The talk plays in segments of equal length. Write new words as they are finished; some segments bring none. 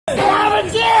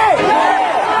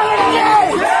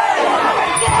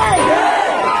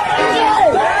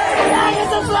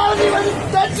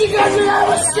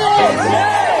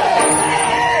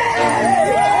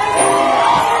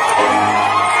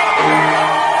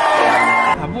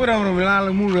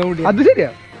അത്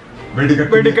ശരിയാ.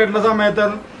 വെടിക്കെട്ടിന്റെ സമയത്ത്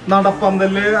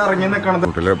നടപ്പന്തല് ഇറങ്ങി നിക്കണത്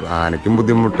ആനയ്ക്കും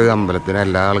ബുദ്ധിമുട്ട്, അമ്പലത്തിന്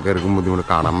എല്ലാ ആൾക്കാർക്കും ബുദ്ധിമുട്ട്,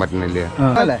 കാണാൻ പറ്റുന്നില്ല.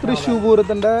 തൃശ്ശൂർ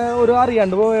പൂരത്തിന്റെ ഒരു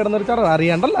അറിയാണ്ട് പോയിരുന്നൊരു ചടങ്ങ്,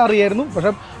 അറിയാണ്ടല്ല അറിയായിരുന്നു,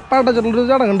 പക്ഷെ പടച്ചിട്ടുള്ളൊരു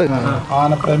ചടങ്ങുണ്ട്.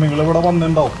 ആനപ്രേമികൾ ഇവിടെ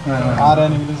വന്നിട്ടുണ്ടാവും,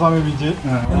 ആരെങ്കിലും സമീപിച്ച്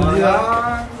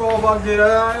ഗോപാൽജിയുടെ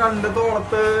രണ്ട്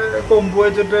തോളത്ത് കൊമ്പ്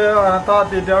വെച്ചിട്ട്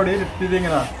താത്തിട്ട് അവിടെ ഇരുത്തിയത്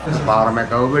ഇങ്ങനെ.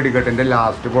 പാറമേക്കാവ് വെടിക്കെട്ടിന്റെ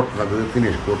ലാസ്റ്റ് പൊട്ടുന്നത്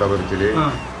ഫിനിഷ് കൂട്ടപരിച്ചില്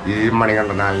ഈ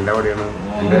മണികണ്ഠനാലിന്റെ അവിടെയാണ്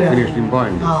ഫിനിഷിംഗ്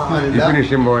പോയിന്റ്. ഈ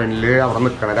ഫിനിഷിംഗ് പോയിന്റില് അവിടെ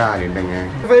നിക്കണ ആരുണ്ടെങ്കിൽ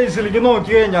ഫേസിലേക്ക്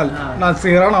നോക്കി കഴിഞ്ഞാൽ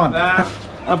നസീറാണ് അവൻ.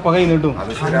 അപ്പൊ കൈ നീട്ടും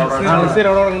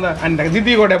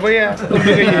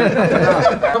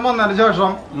വന്നതിന്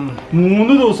ശേഷം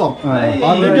 3 ദിവസം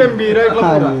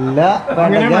ഗംഭീരായിട്ടുള്ള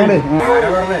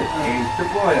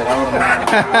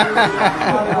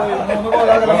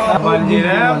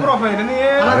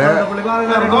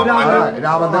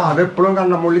അതെപ്പോഴും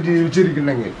കണ്ണമുള്ളി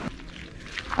ജീവിച്ചിരിക്കുന്നെങ്കിൽ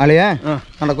അളിയാ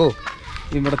നടക്കൂ.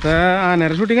 ഇവിടത്തെ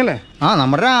ആനയുടെ ഷൂട്ടിംഗ് അല്ലേ?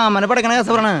 നമ്മുടെ രാമനെ പഠിക്കണ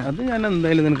കേസ് പറഞ്ഞ അത് ഞാൻ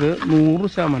എന്തായാലും നിനക്ക്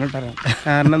 100% ഇട്ടറിയാം.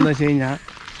 കാരണം എന്താ വെച്ച് കഴിഞ്ഞാൽ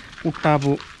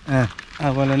കുട്ടാപ്പു,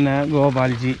 അതുപോലെ തന്നെ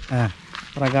ഗോപാൽജി,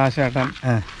 പ്രകാശേട്ടൻ,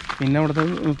 പിന്നെ അവിടുത്തെ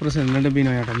പ്രസിഡന്റ്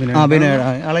ബിനോയേട്ടൻ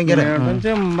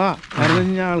ചെമ്പ. കാരണം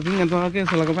ആൾക്ക് ഇങ്ങനത്തെ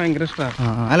കേസുകളൊക്കെ ഭയങ്കര ഇഷ്ടമാണ്.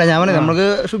 അല്ല ഞാൻ പറഞ്ഞു നമുക്ക്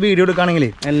വീഡിയോ എടുക്കുകയാണെങ്കിൽ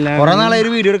കുറെ നാളെ ഒരു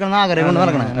വീഡിയോ എടുക്കണം ആഗ്രഹം കൊണ്ട്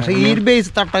നടക്കണം. പക്ഷെ ഈ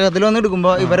ബേസ് തട്ടകത്തിൽ വന്ന്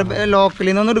എടുക്കുമ്പോ ഇവരെ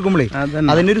ലോക്കലിൽ നിന്ന് എടുക്കുമ്പോഴേ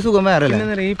അതിന്റെ ഒരു സുഖം വേറെ.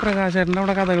 ഈ പ്രകാശേട്ടന്റെ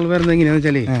അവിടെ കഥകൾ വരുന്നത് എങ്ങനെയാന്ന്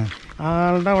വെച്ചാല്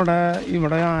ആളുടെ അവിടെ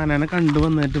ഇവിടെ ആനനെ കണ്ടു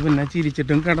വന്നിട്ട് പിന്നെ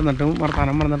ചിരിച്ചിട്ടും കിടന്നിട്ടും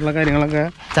വർത്താനം പറഞ്ഞിട്ടുള്ള കാര്യങ്ങളൊക്കെ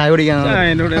ചായ കുടിക്കാൻ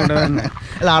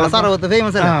ആളെ സർവത്ത്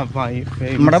ഫേമസ് അല്ല.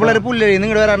 നമ്മുടെ പിള്ളേര് പുല്ലരി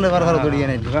ഇങ്ങോട്ട് വരാറുണ്ട് സർവത്ത്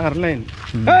കുടിക്കാനായിട്ട്.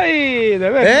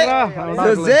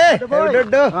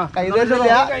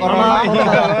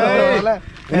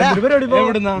 ഞാൻ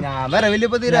വരവില്ല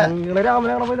ഇപ്പൊ തീരെ. രാമൻ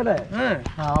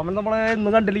നമ്മളെ ഇന്ന്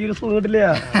കണ്ടില്ല സുഖം കിട്ടില്ല.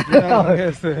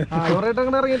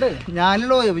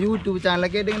 ഞാനല്ലോ യൂട്യൂബ്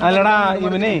ചാനലൊക്കെ ആയിട്ട്. അല്ലടാ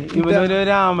ഇവനൊരു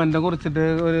രാമന്റെ കുറിച്ചിട്ട്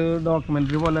ഒരു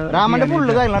ഡോക്യുമെന്ററി പോലെ രാമന്റെ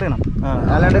ഫുള്ള് കാര്യങ്ങൾ അറിയണം.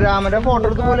 അല്ലാണ്ട് രാമന്റെ ഫോട്ടോ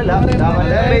എടുത്ത് പോലല്ല,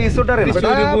 രാമന്റെ ബേസ് തൊട്ട് അറിയാം.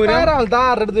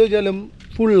 ആരുടെ ചോദിച്ചാലും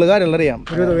ഫുള്ള് കാര്യങ്ങൾ അറിയാം.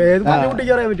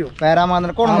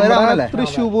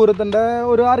 തൃശ്ശൂർ പൂരത്തിന്റെ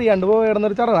ഒരു അറിയാണ്ട്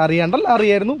പോയിരുന്നൊരു ചടങ്ങ്, അറിയാണ്ടല്ല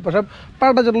അറിയായിരുന്നു, പക്ഷെ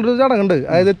പടച്ചിട്ടുള്ളൊരു ചടങ്ങുണ്ട്.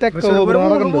 അതായത് തെക്കോപുരം.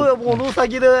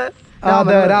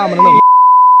 അതെ, രാമനാണ്.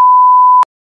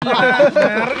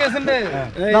 വേറെ കേസുണ്ട്.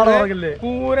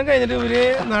 പൂരം കഴിഞ്ഞിട്ട് ഇവര്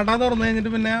നട തുറന്നു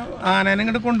കഴിഞ്ഞിട്ട് പിന്നെ ആനേനെ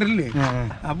ഇങ്ങോട്ട് കൊണ്ടിരില്ലേ,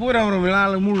 ആ പൂരം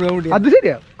ആള് മുഴുവൻ. അത്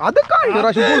ശരിയാ. അത് കഴിഞ്ഞ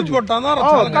പ്രാവശ്യം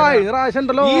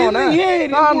ഉണ്ടല്ലോ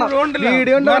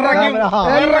വീഡിയോ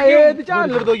ഏത്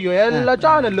ചാനൽ എടുത്ത് നോക്കിയോ, എല്ലാ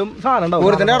ചാനലിലും സാധനം ഉണ്ടാവും.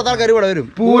 പൂരത്തിന്റെ അടുത്ത ആൾക്കാർ ഇവിടെ വരും.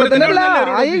 പൂരത്തിന്റെ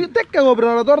ഈ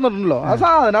തെക്കോപുരം തുറന്നിട്ടുണ്ടല്ലോ, ആ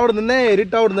സാധനം അവിടുന്ന്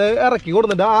നേരിട്ട് അവിടുന്ന് ഇറക്കി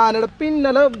കൊടുത്തിട്ട് ആനയുടെ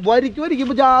പിന്നലെ വരിക്ക്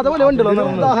വരിക്കുമ്പോ ജാഥ പോലെ വണ്ടികളോ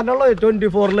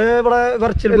 24 ഇവിടെ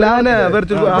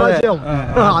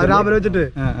രാമനെ വെച്ചിട്ട്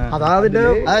അതാ അതിന്റെ.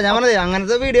 ഞാൻ പറഞ്ഞത്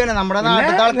അങ്ങനത്തെ വീഡിയോ നമ്മുടെ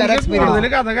നാട്ടിലത്തെ ആൾക്കാരെ എക്സ്പീരിയൻസ്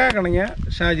കഥ കേൾക്കണെങ്കിൽ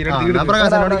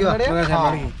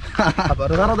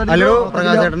ഹലോ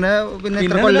പ്രകാശേട്ടന് പിന്നെ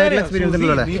എക്സ്പീരിയൻസ്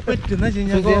ഉണ്ടല്ലോ.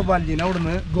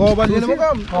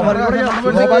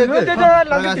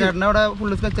 പ്രകാശേട്ടനെ അവിടെ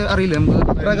ഫുള്ള് സ്കെച്ച് അറിയില്ല നമുക്ക്.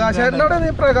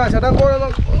 പ്രകാശേട്ടൻ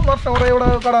വർഷം കുറെ ഇവിടെ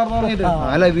കടാർന്ന് തുടങ്ങിയിട്ട്.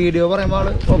 അല്ല വീഡിയോ പറയുമ്പോ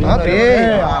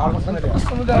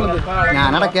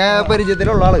ഞാനടക്കിയ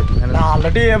പരിചയത്തിലുള്ള ആള്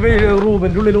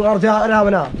റൂമിന്റെ ഉള്ളിൽ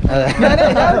രാമനാ.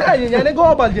 ഞാൻ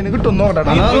ഗോപാൽജിനെ കിട്ടും നോക്കട്ടെ.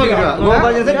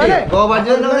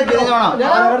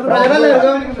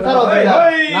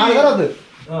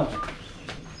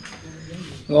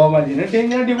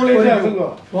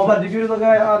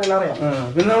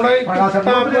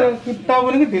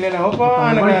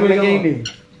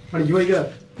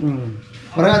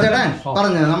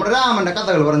 പറഞ്ഞ നമ്മുടെ രാമന്റെ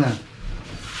കഥകൾ പറഞ്ഞ.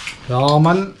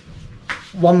 രാമൻ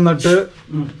വന്നിട്ട്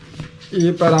ഈ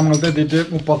പേരാമംഗലത്ത് എത്തിയിട്ട്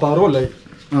 36 കൊല്ലായി.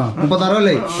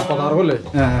 36 കൊല്ലായി.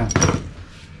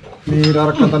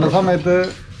 നീരിറക്കത്തിന്റെ സമയത്ത്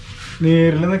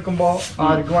നീരിൽ നിൽക്കുമ്പോ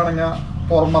ആർക്ക് വേണമെങ്കിൽ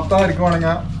പുറമത്തെ ആർക്ക്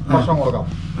വേണമെങ്കിൽ ഭക്ഷണം കൊടുക്കാം.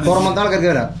 പുറമത്തെ ആൾക്കാർക്ക്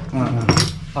വരാം.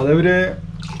 അതവര്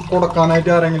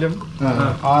കൊടുക്കാനായിട്ട് ആരെങ്കിലും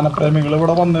ആനപ്രേമികൾ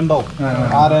ഇവിടെ വന്നിട്ടുണ്ടാവും,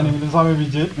 ആരെങ്കിലും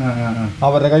സമീപിച്ച്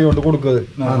അവരുടെ കൈ കൊണ്ട് കൊടുക്കുക.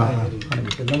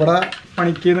 പിന്നെ ഇവിടെ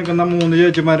പണിക്ക് നിൽക്കുന്ന 3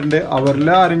 ചേച്ചിമാരുണ്ട്, അവരിൽ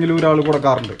ആരെങ്കിലും ഒരാൾ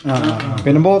കൊടുക്കാറുണ്ട്.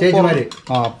 പിന്നെ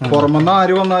പുറമെന്ന്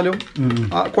ആര് വന്നാലും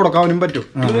കൊടുക്കാനും പറ്റും.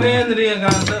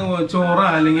 ചോറ്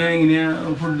അല്ലെങ്കിൽ എങ്ങനെയാ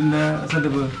ഫുഡിന്റെ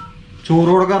സെറ്റപ്പ്? ചോറ്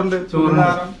കൊടുക്കാറുണ്ട്, ചോറ്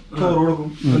കൊടുക്കും.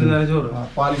 ചോറ്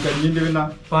പാൽക്കഞ്ഞിണ്ട്, പിന്നെ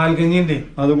പാൽക്കഞ്ഞിണ്ട്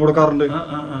അതും കൊടുക്കാറുണ്ട്.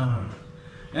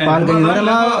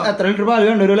 എത്ര ലിറ്റർ പാല്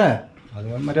വേണ്ടി അല്ലേ? അത്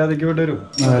മര്യാദക്ക് വേണ്ടി വരും,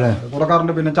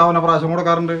 കൊടുക്കാറുണ്ട്. പിന്നെ ചവനപ്രാശം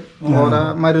കൊടുക്കാറുണ്ട്. ഓരോ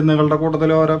മരുന്നുകളുടെ കൂട്ടത്തിൽ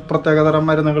ഓരോ പ്രത്യേകതരം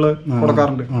മരുന്നുകൾ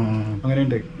കൊടുക്കാറുണ്ട്.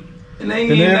 അങ്ങനെയുണ്ട്.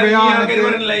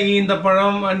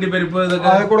 ഈന്തപ്പഴം, അണ്ടിപ്പരിപ്പ്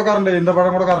കൊടുക്കാറുണ്ട്.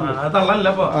 ഈന്തപ്പഴം കൊടുക്കാറുണ്ട്.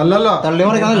 അല്ലല്ല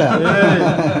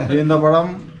ഈന്തപ്പഴം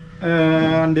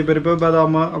അണ്ടിപ്പരിപ്പ്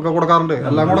ബദാം ഒക്കെ കൊടുക്കാറുണ്ട്,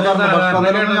 എല്ലാം കൊടുക്കാറുണ്ട്.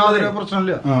 ഭക്ഷണത്തിലൊന്നും യാതൊരു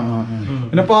പ്രശ്നമില്ല.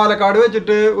 പിന്നെ പാലക്കാട്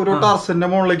വെച്ചിട്ട് ഒരു ടർസിന്റെ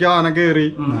മുകളിലേക്ക് ആന കയറി.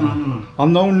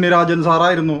 അന്ന് ഉണ്ണിരാജൻ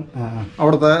സാറായിരുന്നു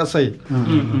അവിടുത്തെ SI.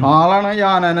 ആളാണ് ഈ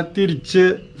ആനനെ തിരിച്ച്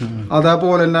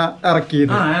അതേപോലെ തന്നെ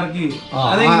ഇറക്കിയത്.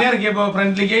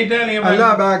 അല്ല,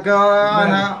 ബാക്ക്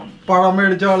ആന പഴം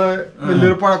മേടിച്ച ആള്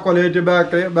വലിയൊരു പഴക്കൊലയായിട്ട്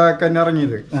ബാക്ക് തന്നെ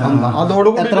ഇറങ്ങിയത്.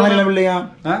 അതോടുകൂടി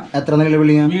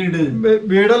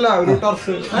വീടല്ല, ഒരു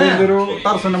ടർസ്, വലിയൊരു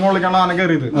ടർസിന്റെ മുകളിലേക്കാണ് ആന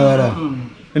കയറിയത്.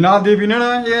 പിന്നെ അതിപിന്നാണ്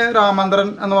ഈ രാമേന്ദ്രൻ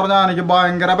എന്ന് പറഞ്ഞ ആനയ്ക്ക്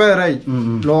ഭയങ്കര പേരായി,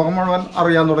 ലോകം മുഴുവൻ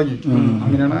അറിയാൻ തുടങ്ങി.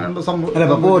 അങ്ങനെയാണ് സംഭവം.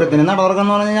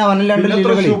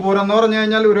 തൃശ്ശൂർ എന്ന് പറഞ്ഞു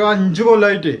കഴിഞ്ഞാൽ ഒരു 5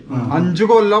 കൊല്ലമായിട്ട്, 5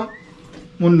 കൊല്ലം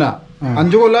മുന്നേ,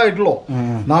 5 കൊല്ലമായിട്ടുള്ളൂ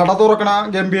നട തുറക്കണ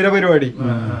ഗംഭീര പരിപാടി.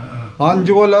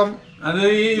 5 കൊല്ലം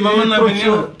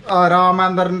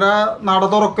രാമേന്ദ്രന്റെ നട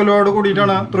തുറക്കലോട്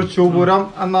കൂടിയിട്ടാണ് തൃശ്ശൂർ പൂരം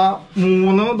എന്ന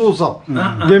 3 ദിവസം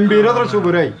ഗംഭീര തൃശ്ശൂർ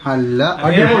പൂരായി.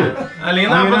 അടിപൊളി.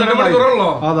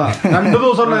 അതാ 2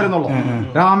 ദിവസം ഉണ്ടായിരുന്നുള്ളൂ.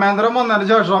 രാമേന്ദ്രൻ വന്നതിന്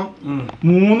ശേഷം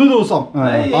 3 ദിവസം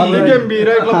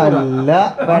അതിഗംഭീരായിട്ടുള്ള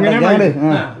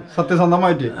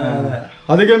സത്യസന്ധമായിട്ട്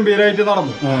അതിഗംഭീരായിട്ട്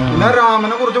നടന്നു. പിന്നെ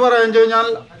രാമനെ കുറിച്ച് പറയാന്ന് കഴിഞ്ഞാൽ,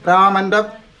 രാമന്റെ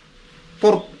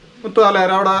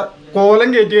തലേര അവിടെ കോലം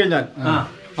കയറ്റി കഴിഞ്ഞാൽ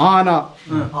ആന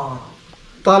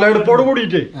തലയെടുപ്പോട്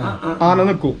കൂടിയിട്ട് ആന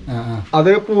നിൽക്കും. അത്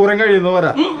പൂരം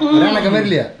കഴിയുന്നവരാ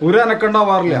ഒരു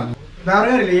അനക്കുണ്ടാവാറില്ല. വേറെ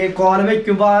കാര്യമില്ല, ഈ കോലം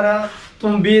വെക്കുമ്പോ ആന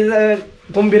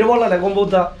തുമ്പിന് പോലല്ലേ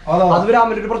കൊമ്പൂത്ത, അത്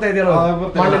രാമന്റെ ഒരു പ്രത്യേകതയാണ്.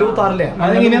 മണ്ണിൽ കുത്താറില്ല.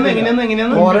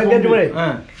 കോലം കയറ്റുമ്പോഴേ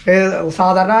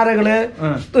സാധാരണ ആനകള്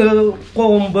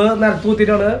കൊമ്പ് നിലത്ത്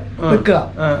കുത്തിട്ടാണ് നിക്കുക.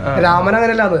 രാമൻ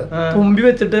അങ്ങനെയല്ല, അത് തുമ്പി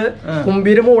വെച്ചിട്ട്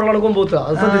തുമ്പിന്റെ മുകളിലാണ് കൊമ്പൂത്തുക.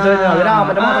 അത് ശ്രദ്ധിച്ചു കഴിഞ്ഞാൽ അത്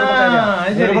രാമന്റെ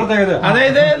പ്രത്യേകത.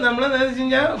 അതായത് നമ്മളെന്താ വെച്ച്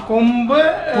കഴിഞ്ഞാൽ കൊമ്പ്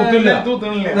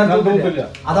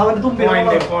അത് അവന്റെ തുമ്പി.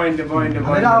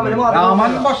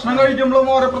 രാമൻ ഭക്ഷണം കഴിക്കുമ്പോഴും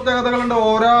ഓരോ പ്രത്യേകതകളുണ്ട്.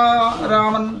 ഓരോ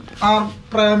രാമൻ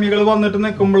പ്രേമികൾ വന്നിട്ട്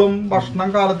നിൽക്കുമ്പോഴും ഭക്ഷണം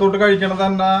കാലത്തോട്ട് കഴിക്കണത്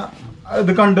തന്നെ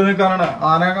ഇത് കണ്ടു നിൽക്കാനാണ്.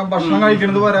 ആന ഭക്ഷണം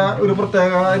കഴിക്കുന്നത് വരെ ഒരു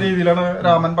പ്രത്യേക രീതിയിലാണ്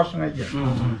രാമൻ ഭക്ഷണം കഴിക്കുക.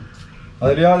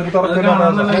 അതിൽ യാതൊരു തർക്കമില്ല.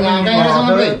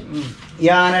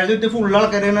 ആനയുടെ ചുറ്റും ഫുൾ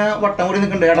ആൾക്കാർ വട്ടം കൂടി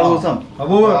നിൽക്കണ്ടേ എല്ലാ ദിവസം?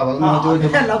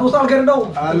 എല്ലാ ദിവസം ആൾക്കാരുണ്ടാവും.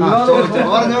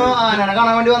 പറഞ്ഞു ആനനെ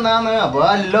കാണാൻ വേണ്ടി വന്നതാന്ന്. അപ്പൊ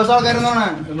എല്ലാ ദിവസം ആൾക്കാരെന്നാണ്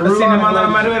സിനിമാ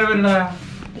നടന്മാര് വരെ വരുന്ന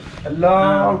എല്ലാ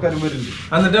ആൾക്കാരും വരുന്നുണ്ട്.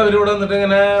 എന്നിട്ട് അവരിവിടെ വന്നിട്ട്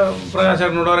ഇങ്ങനെ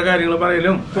പ്രകാശനോട് ഓരോ കാര്യങ്ങൾ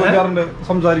പറയലും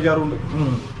സംസാരിക്കാറുണ്ട്.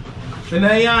 പിന്നെ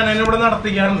ഈ ആനനെ ഇവിടെ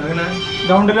നടത്തിക്കാറുണ്ട്. ഇങ്ങനെ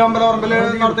ഗ്രൗണ്ടില് അമ്പലപ്പറമ്പില്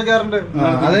നടത്തിക്കാറുണ്ട്.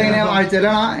 അതെങ്ങനെയാ,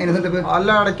 ആഴ്ചയിലാണോ? അല്ല,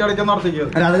 ഇടയ്ക്കിടയ്ക്ക് നടത്തിക്കാറ്.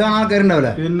 അത് കാണാൻ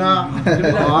ആൾക്കാരുണ്ടാവില്ല. പിന്നെ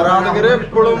ആരാധകര്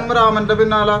എപ്പോഴും രാമന്റെ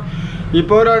പിന്നാലെ.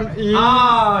 ഇപ്പൊ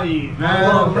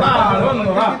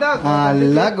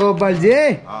അല്ല ഗോപാൽജി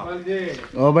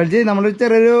നമ്മളൊരു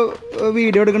ചെറിയൊരു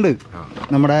വീഡിയോ എടുക്കുന്നുണ്ട്,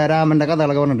 നമ്മുടെ രാമന്റെ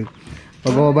കഥകളൊക്കെ പറഞ്ഞിട്ടുണ്ട്. അപ്പൊ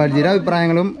ഗോപാൽജിയുടെ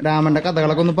അഭിപ്രായങ്ങളും രാമന്റെ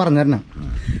കഥകളൊക്കെ ഒന്ന് പറഞ്ഞു തരണം.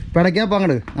 ഇപ്പൊ ഇടയ്ക്ക് അപ്പൊ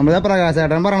അങ്ങോട്ട് നമ്മളെ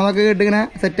പ്രകാശേട്ടൻ പറയണതൊക്കെ കേട്ട് ഇങ്ങനെ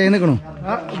സെറ്റ് ആയി നിൽക്കണു.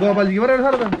 ഗോപാൽജിക്ക് പറയാൻ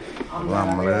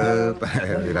നമ്മള്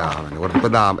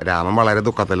രാമൻ വളരെ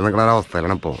ദുഃഖത്തിൽ നിൽക്കുന്ന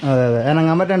ഒരവസ്ഥയിലാണ് ഇപ്പൊ. അതെ അതെ,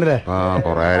 ഇണങ്ങാൻ പറ്റണ്ടല്ലേ?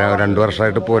 കൊറേ 2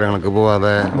 വർഷമായിട്ട് പൂരങ്ങൾക്ക്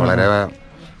പോവാതെ വളരെ,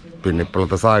 പിന്നെ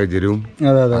ഇപ്പോഴത്തെ സാഹചര്യവും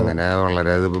അങ്ങനെ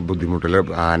വളരെ ബുദ്ധിമുട്ടില്ല.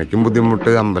 ആനയ്ക്കും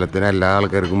ബുദ്ധിമുട്ട്, അമ്പലത്തിന് എല്ലാ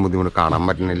ആൾക്കാർക്കും ബുദ്ധിമുട്ട്. കാണാൻ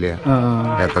പറ്റുന്നില്ല.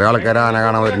 എത്ര ആൾക്കാർ ആന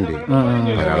കാണാൻ വരുന്നുണ്ട്,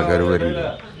 പല ആൾക്കാർ വരുന്നുണ്ട്.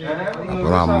 അപ്പൊ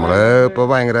നമ്മള് ഇപ്പൊ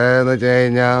ഭയങ്കര എന്ന് വെച്ച്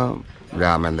കഴിഞ്ഞാ,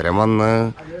 രാമേന്ദ്രൻ വന്ന്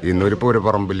ഇന്നൊരു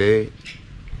പൂരപ്പറമ്പില്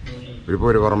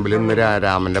ഇന്ന്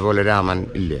രാമന്റെ പോലെ രാമൻ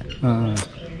ഇല്ല.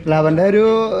 അവന്റെ ഒരു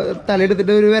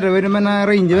തലയെടുത്തിട്ട് ഒരു വരവ് വരുമ്പോ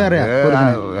റേഞ്ച് വേറെ.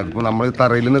 നമ്മൾ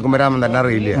തറയിൽ നിൽക്കുമ്പോ രാമൻ തന്നെ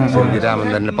അറിയില്ല ശരിക്കും രാമൻ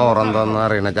തന്നെ പവർ എന്താന്ന്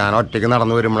അറിയണ. ഞാൻ ഒറ്റയ്ക്ക്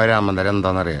നടന്നു വരുമ്പോഴേ രാമൻ തന്നെ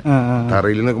എന്താണെന്നറിയാം.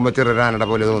 തറയിൽ നിൽക്കുമ്പോ ചെറിയൊരു ആനയുടെ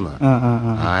പോലെ തോന്നുക.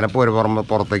 ആന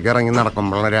പുറത്തേക്ക് ഇറങ്ങി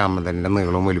നടക്കുമ്പോഴാണ് രാമൻ തന്നെ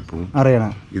നീളവും വലിപ്പവും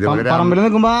അറിയണം. ഇതുപോലെ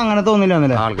അങ്ങനെ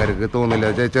തോന്നില്ല, ആൾക്കാർക്ക് തോന്നില്ല.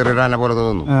 ചെറിയൊരു ആന പോലെ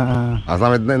തോന്നുന്നു. ആ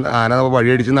സമയത്ത് ആന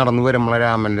വഴിയടിച്ച് നടന്നു വരുമ്പോഴേ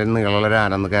രാമന്റെ നീളമുള്ള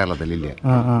ആന ഒന്നും കേരളത്തിലില്ല.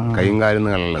 കൈയും കാലും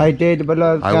നീളമുള്ള.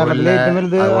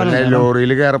 അതുപോലെ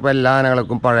ലോറിയിൽ കയറപ്പോ എല്ലാ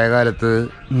ആനകൾക്കും പഴയ കാലത്ത്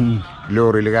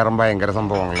ലോറിയിൽ കയറാൻ ഭയങ്കര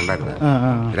സംഭവങ്ങളുണ്ടായിരുന്നു.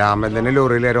 രാമൻ തന്നെ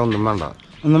ലോറിയിൽ കയറാൻ ഒന്നും വേണ്ട,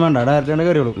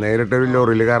 നേരിട്ട് ഒരു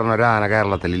ലോറിയിൽ കയറുന്ന ഒരു ആന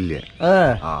കേരളത്തിലില്ല.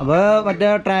 മറ്റേ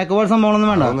ട്രാക്ക് പോലെ സംഭവങ്ങളൊന്നും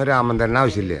വേണ്ട, ഒന്നും രാമൻ തന്നെ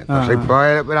ആവശ്യമില്ല. പക്ഷെ ഇപ്പൊ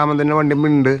രാമൻ തന്നെ വണ്ടി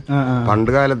ഉണ്ട്.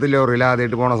 പണ്ട് കാലത്ത് ലോറിയിൽ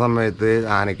ആദ്യമായിട്ട് പോണ സമയത്ത്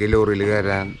ആനയ്ക്ക് ലോറിയിൽ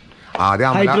കയറാൻ ആദ്യം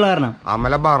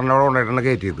അമല ബാറിന്റെ അവിടെ കൊണ്ടായിട്ടാണ്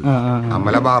കയറ്റിയത്.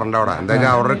 അമല ബാറിന്റെ അവിടെ എന്താ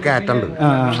വെച്ചാൽ അവിടെ ഒരു കയറ്റുണ്ട്.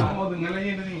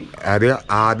 അത്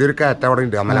ആദ്യം ഒരു കയറ്റം അവിടെ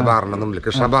ഉണ്ട് അമല ബാറിന്റെ മുമ്പിൽ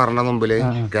കൃഷ്ണ ബാറിന്റെ മുമ്പില്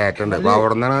കയറ്റുണ്ട് അപ്പൊ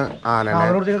അവിടെ നിന്നാണ് ആനനെ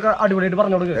അടിപൊളിയായിട്ട്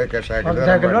പറഞ്ഞു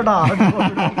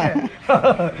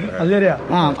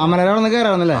അമല അവിടെ നിന്ന്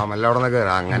കയറാവുന്നല്ലേ അമല അവിടെ നിന്ന്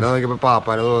കയറാം അങ്ങനെ നോക്കിയപ്പോ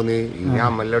പാപ്പാന് തോന്നി ഇനി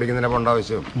അമലിൽ അടിക്കുന്നതിനെ പോണ്ട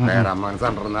ആവശ്യം പേരാമ്മാൻ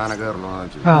സെന്ററിൽ നിന്ന് ആന കയറണോ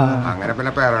ചോദിച്ചു അങ്ങനെ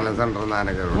പിന്നെ പേരാളൻ സെന്ററിൽ നിന്ന് ആന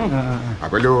കയറും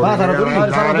അപ്പൊ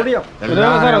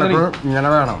ഇങ്ങനെ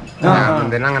വേണം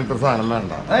എന്തിനാ അങ്ങനത്തെ സാധനം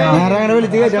വേണ്ട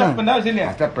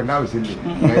സ്റ്റെപ്പിന്റെ ആവശ്യമില്ല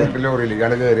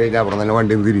ലോറിയിലേക്കാണ് കയറി കഴിഞ്ഞാൽ അവിടെ തന്നെ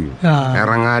വണ്ടിയും തിരിയും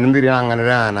ഇറങ്ങാനും തിരിയും അങ്ങനെ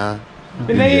ഒരു ആന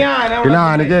പിന്നെ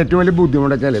ആനക്ക് ഏറ്റവും വലിയ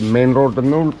ബുദ്ധിമുട്ട് വെച്ചാല് മെയിൻ റോഡിൽ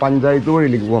നിന്ന് പഞ്ചായത്ത്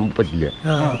വഴിയിലേക്ക് പോകാൻ പറ്റില്ല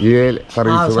ഈ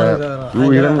സർവീസ്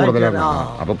ഉയരം കൂടുതലാണ്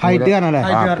അപ്പൊ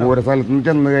പൂര സ്ഥലത്ത് നിന്ന്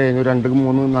ചെന്ന് കഴിഞ്ഞ് 2,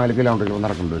 3, 4 കിലോമീറ്റർ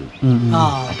നടക്കേണ്ടി വരും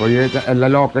അപ്പൊ ഈ എല്ലാ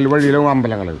ലോക്കൽ വഴിയിലും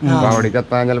അമ്പലങ്ങള് അപ്പൊ അവിടേക്ക്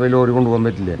എത്താൻ ചിലപ്പോൾ ലോറി കൊണ്ടുപോകാൻ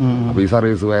പറ്റില്ല അപ്പൊ ഈ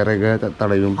സർവീസ് വയറൊക്കെ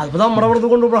തടയും.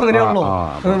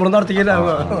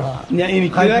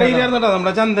 എനിക്കറിയില്ലായിരുന്നോ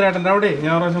നമ്മുടെ ചന്ദ്രേട്ടന്റെ അവിടെ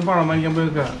ഞാൻ പ്രാവശ്യം പഴം വാങ്ങിക്കാൻ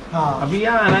പോയിക്ക അപ്പൊ ഈ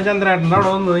ആന ചന്ദ്രേട്ടന്റെ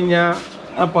അവിടെ വന്നു കഴിഞ്ഞാ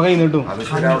അപ്പൊ കൈ നീട്ടും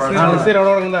സ്ഥിരം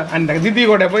തുടങ്ങുന്ന എന്റെ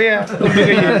ജിദ്ദിക്കോട്ടെ പോയി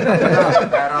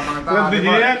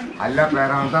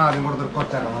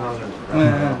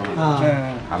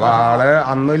അപ്പൊ ആള്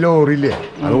അന്ന് ലോറിയില്ലേ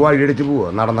അത് വഴിയടിച്ച് പോവാ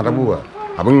നടന്നിട്ട് പോവാ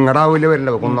അപ്പൊ ഇങ്ങടാവില്ല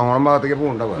വരണ്ടത് കുന്നംകുളം ഭാഗത്തേക്ക്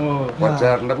പോകണ്ടാവുക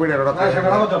കൊച്ചേട്ടന്റെ പീടിയുടെ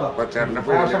കൊച്ചേട്ടന്റെ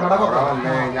പീടിയ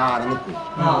ഞാൻ നിൽക്കും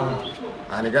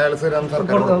എനിക്ക് അയാൾ സ്ഥിരം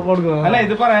സർക്കാർ അല്ല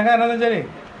ഇത് പറയാൻ കാരണം എന്താ വെച്ചാല്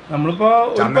നമ്മളിപ്പോ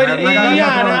ഈ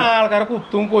ആന ആൾക്കാരെ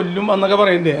കുത്തും കൊല്ലും എന്നൊക്കെ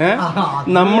പറയുന്നേ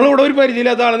നമ്മളിവിടെ ഒരു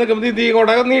പരിചയമില്ലാത്ത ആള് നിൽക്കുമ്പോ ഈ കൊട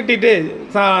നീട്ടിട്ട്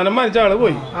സാധനം മരിച്ച ആള്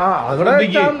പോയി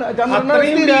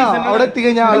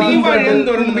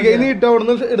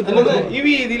ഈ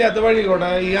വീതിയില്ലാത്ത വഴി കൂടെ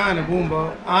ഈ ആന പോകുമ്പോ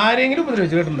ആരെങ്കിലും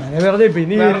ഉപദ്രവിച്ചു കിട്ടുന്നുണ്ട്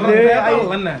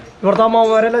ഇവിടുത്തെ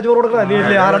അമ്മമാരെല്ലാം ചോറ് കൊടുക്കണം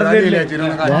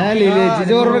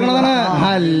ചോറ് കൊടുക്കണതാണ്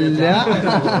അല്ല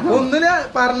ഒന്നിന്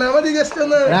പറഞ്ഞാൽ മതി ജസ്റ്റ്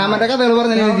ഒന്ന് രാമന്റെ കഥകൾ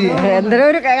പറഞ്ഞു എന്തൊരു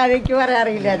ഒരു കഥയ്ക്ക്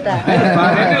പറയാറില്ല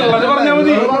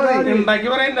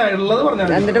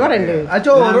എന്നിട്ട് പറയണ്ടേ ആ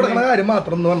ചോറ് കൊടുക്കണ കാര്യം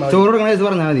മാത്രം ചോറ് കൊടുക്കണ കേസ്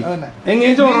പറഞ്ഞാൽ മതി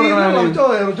എങ്ങനെ ചോറ്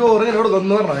ചോറ് ഇങ്ങനെ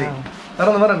കൊടുക്കുന്നു പറഞ്ഞാൽ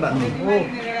വേറൊന്നും പറയണ്ട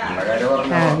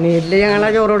നീട്ടില് ഞങ്ങളെ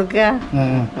ചോറ് കൊടുക്കുക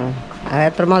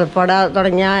എത്ര മതപ്പാട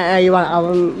തുടങ്ങിയ ഈ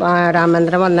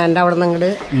രാമേന്ദ്രൻ വന്നതിന്റെ അവിടെ നിന്ന്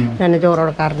ഇങ്ങോട്ട് ഞാൻ ചോറ്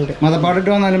കൊടുക്കാറുണ്ട്. മതപ്പാടിട്ട്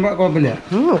വന്നാലും കുഴപ്പമില്ല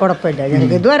കുഴപ്പമില്ല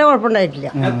ഞങ്ങൾക്ക് ഇതുവരെ കുഴപ്പമുണ്ടായിട്ടില്ല.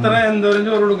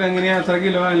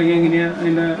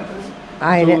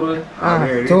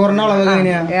 ചോറിന്റെ അളവ്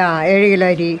എങ്ങനെയാ? 7 കിലോ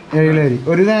അരി. 7 കിലോ അരി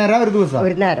ഒരു നേരം ഒരു ദിവസം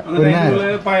ഒരു നേരം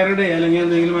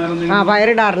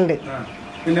പയറിടാറുണ്ട്.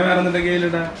 പിന്നെ വേറെ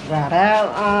വേറെ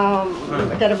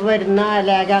ചിലപ്പോ വരുന്ന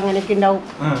ലേഖ അങ്ങനെയൊക്കെ ഉണ്ടാവും.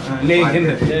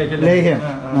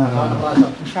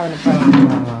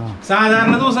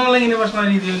 സാധാരണ ദിവസങ്ങളിൽ എങ്ങനെ ഭക്ഷണ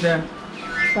രീതിയിലുണ്ട്?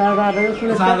 സാധാരണ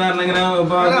ഇങ്ങനെ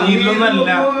നീരിലൊന്നല്ല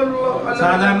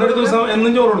സാധാരണ ഒരു ദിവസം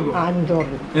എന്നും ചോറ് കൊടുക്കും.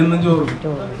 എന്നും ചോറ്.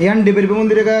 ഈ അണ്ടിപ്പരിപ്പ്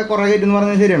മുന്തിരിയൊക്കെ കുറെ കയറ്റെന്ന്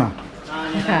പറഞ്ഞാൽ ശരിയാണോ?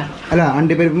 അല്ല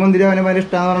അണ്ടിപ്പരിപ്പ് മുന്തിരി അവന് ഭയങ്കര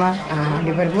ഇഷ്ടം പറഞ്ഞാൽ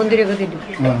അണ്ടിപ്പരിപ്പ് മുന്തിരിയൊക്കെ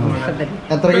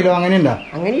എത്ര കിലോ അങ്ങനെയുണ്ടോ?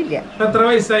 അങ്ങനെയില്ല. എത്ര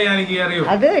വയസ്സായി എനിക്ക് അറിയോ?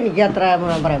 അത് എനിക്ക് അത്ര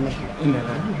പറയാൻ പറ്റില്ല.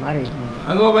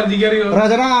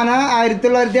 ആന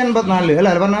 1984 അല്ല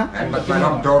പറഞ്ഞ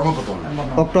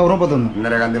ഒക്ടോബർ 31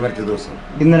 ഇന്ദിരാഗാന്ധി മരിച്ച ദിവസം.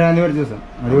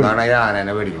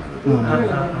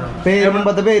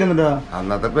 മുമ്പത്തെ പേരെന്താ?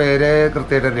 അന്നത്തെ പേര്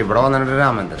കൃത്യമായിട്ട് ഇവിടെ വന്നിട്ട്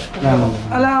രാമേന്ദ്രൻ.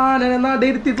 അല്ല ആനനെ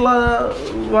നാട്ടിരുത്തിട്ടുള്ള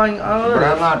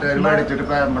നാട്ടുകാർ മേടിച്ചിട്ട്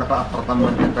നമ്മുടെ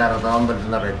അപ്പുറത്തമ്പലത്തിൽ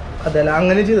പേരത്താമ്പലത്തിൽ അറിയാം. അതല്ല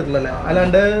അങ്ങനെ ചെയ്തിട്ടുള്ളല്ലേ,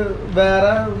 അല്ലാണ്ട്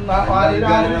വേറെ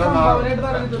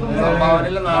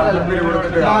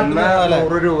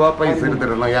 100 രൂപ പൈസ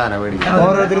എടുത്തിട്ടുള്ള ആന മേടിക്കും.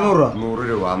 100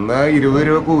 രൂപ. അന്ന് 20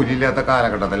 രൂപ കൂലിയില്ലാത്ത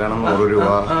കാലഘട്ടത്തിലാണ് 100 രൂപ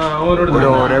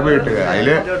ഓരോ വീട്ടുകാർ.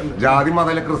 അതില് ജാതി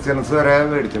മതത്തിലെ ക്രിസ്ത്യൻസ് വരെ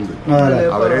മേടിച്ചിട്ടുണ്ട്.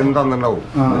 അവരെയും തന്നിട്ടുണ്ടാവും,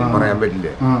 പറയാൻ പറ്റില്ല.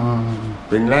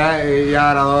 പിന്നെ ഈ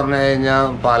ആനാന്ന് പറഞ്ഞു കഴിഞ്ഞാൽ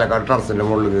പാലക്കാട് ടെറസിന്റെ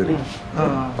മുകളിൽ കയറി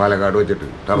പാലക്കാട് വെച്ചിട്ട്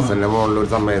ടെറസിന്റെ മുകളിൽ ഒരു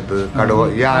സമയത്ത് കടുവ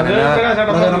ഈ ആനനെ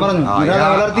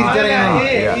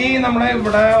ഈ നമ്മുടെ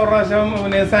ഇവിടെ ഒരു പ്രാവശ്യം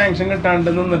സാങ്ഷൻ കിട്ടാണ്ട്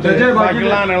നിന്നിട്ട്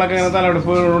ബാക്കിയുള്ള ആനകളൊക്കെ ഇങ്ങനെ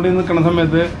തലവെടുപ്പോടി നിൽക്കുന്ന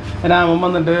സമയത്ത് രാമൻ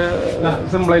വന്നിട്ട്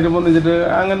സിമ്പിളായിട്ട് പൊന്നിച്ചിട്ട്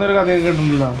അങ്ങനെ ഒരു കഥയൊക്കെ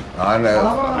കിട്ടുന്നുണ്ടല്ലോ.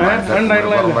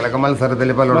 മത്സരത്തിൽ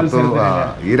പലയിടത്തും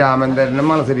ഈ രാമേന്ദ്രനെ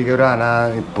മത്സരിക്കുന്ന ഒരു ആന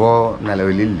ഇപ്പോ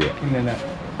നിലവിലില്ല.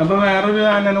 അപ്പൊ വേറൊരു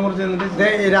ആനനെ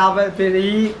കുറിച്ച്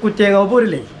ഈ കുറ്റിയങ്ങാവ്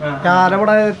പോരില്ലേ, ഞാൻ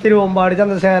ഇവിടെ തിരുവമ്പാടി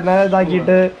ചന്ദ്രശേഖരനെ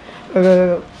ഇതാക്കിയിട്ട്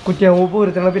കുറ്റിയങ്ങാവ്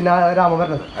പൂരത്തിനാണ് പിന്നെ രാമൻ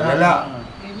വരുന്നത്.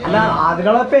 അല്ല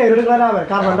അതിനുള്ള പേരെടുക്കുന്ന രാമൻ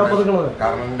കർണന്റെ ഒപ്പം നിൽക്കുന്നത്.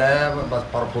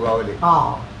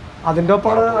 അതിന്റെ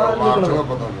ഒപ്പാണ്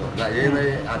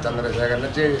ചന്ദ്രശേഖരനെ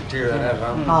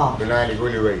പിന്നെ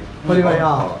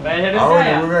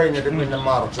കഴിഞ്ഞിട്ട് പിന്നെ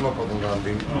മാർച്ച് 31-ാം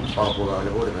തീയതി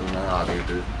പറപ്പുകാവില് പൂരത്തിന്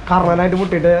ആദ്യമായിട്ട് കർണനായിട്ട്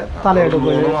മുട്ടിട്ട് തലയിട്ട്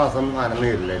 3 മാസം ആന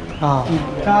നീരില്ലായിരുന്നു.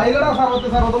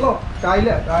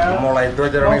 മുളയത്ത്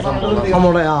വെച്ചിട്ടാണ് ഈ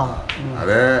സംഭവം.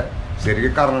 അത്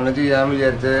ശരിക്കും കർണനെ ചെയ്യാൻ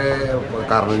വിചാരിച്ച്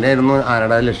കർണനായിരുന്നു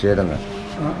ആനയുടെ ലക്ഷ്യമായിരുന്നത്.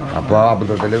 അപ്പൊ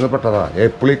അബദ്ധത്തിൽ നിന്ന് പെട്ടതാ.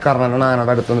 എപ്പോഴും ഈ കർണനാണ്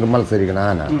ആനയുടെ അടുത്ത് നിന്ന് മത്സരിക്കണ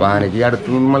ആന. അപ്പൊ ആനയ്ക്ക് ഈ അടുത്ത്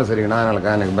നിന്ന് മത്സരിക്കണ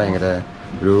ആനക്ക് ഭയങ്കര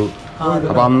ഒരു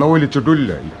അപ്പൊ അന്ന്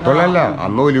ഒലിച്ചിട്ടില്ല. ഇപ്പോഴല്ല,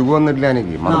 അന്ന് ഒലിവ് വന്നിട്ടില്ല.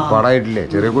 എനിക്ക് മണപ്പാടായിട്ടില്ലേ,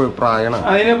 ചെറിയ പ്രായമാണ്.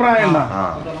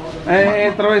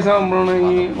 എത്ര വയസ്സാകുമ്പോഴാണ്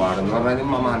ഈ പാടെന്ന് പറഞ്ഞാൽ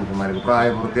മനുഷ്യന്മാർക്ക്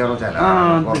പ്രായപൂർത്തിയാണോ? ചില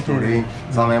കുറച്ചുകൂടി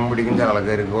സമയം പിടിക്കും, ചില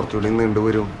ആൾക്കാർക്ക് കുറച്ചുകൂടി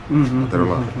നീണ്ടുവരും.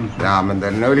 അത്രയുള്ള രാമൻ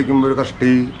തന്നെ വിളിക്കുമ്പോ ഒരു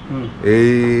കഷ്ടി ഈ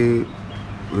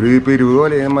ഒരു 20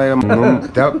 പോലെ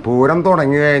പൂരം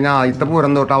തുടങ്ങി കഴിഞ്ഞാൽ ആദ്യത്തെ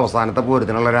പൂരം തൊട്ട് അവസാനത്തെ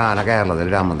പൂരത്തിനുള്ള ഒരു ആന കേരളത്തിൽ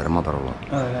രാമന്തരം മാത്രമേ ഉള്ളൂ.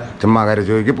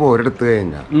 മകരജോയ്ക്ക് പൂരെടുത്തു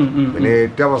കഴിഞ്ഞാൽ പിന്നെ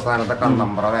ഏറ്റവും അവസാനത്തെ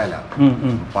കണ്ണമ്പ്ര വേല,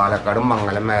 പാലക്കാട്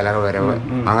മംഗലം വേല വരെ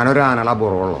അങ്ങനെ ഒരു ആനകളെ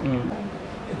അപൂർവമുള്ളൂ.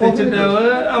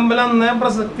 അമ്പലം അന്നേ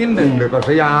പ്രസക്തി ഉണ്ട്.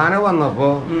 പക്ഷെ ആന വന്നപ്പോ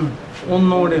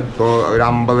ഒന്നുകൂടി ഒരു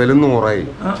 50-ൽ 100ആയി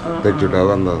തെച്ചിട്ടാവ്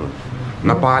വന്നത്.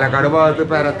 എന്നാ പാലക്കാട് ഭാഗത്ത്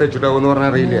തെച്ചിട്ടാവ് എന്ന് പറഞ്ഞാൽ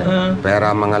അറിയില്ല.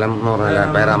 പേരാമംഗലം എന്ന് പറഞ്ഞാൽ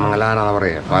പേരാമംഗലം ആനാന്ന്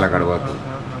പറയാ. പാലക്കാട് ഭാഗത്ത്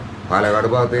പാലക്കാട്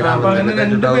ഭാഗത്ത്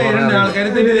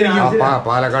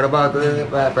പാലക്കാട് ഭാഗത്ത്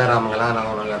പേരാമംഗലം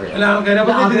ആനാന്ന് പറഞ്ഞാൽ അറിയാം.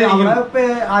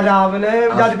 രാമനെ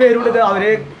ജാതി പേരുണ്ട്.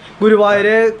 അവര്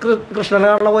ഗുരുവായൂര് കൃഷ്ണനെ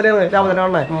കാണുന്ന പോലെയാണ് രാമനെ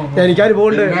കാണണേ. എനിക്ക്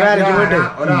അനുഭവമുണ്ട്.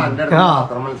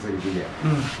 മത്സരിക്കില്ല.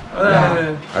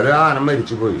 അത് ആന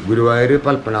മരിച്ചു പോയി. ഗുരുവായൂർ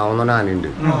പൽപ്പനാവ് എന്ന് പറഞ്ഞ ആനയുണ്ട്.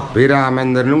 അപ്പൊ ഈ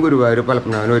രാമേന്ദ്രനും ഗുരുവായൂർ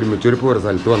പൽപ്പനാവിനും ഒരുമിച്ച് ഒരു പൂര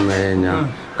സ്ഥലത്ത് വന്നു കഴിഞ്ഞാൽ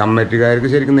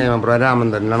കമ്മിറ്റിക്കാർക്ക് ശരിക്കും നിയമപ്രകാരം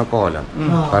രാമേന്ദ്രനാണ് കോലം.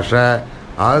 പക്ഷെ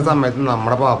ആ സമയത്ത്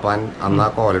നമ്മുടെ പാപ്പാൻ അന്ന് ആ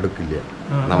കോലെടുക്കില്ല.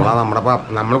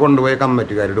 നമ്മൾ കൊണ്ടുപോയ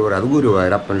കമ്മിറ്റിക്കാരോട് പറയാം അത്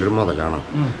ഗുരുവായൂർ അപ്പൻ്റെ ഒരു മുതലാണ്.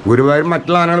 ഗുരുവായൂർ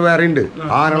മറ്റുള്ള ആനകൾ വേറെ ഉണ്ട്.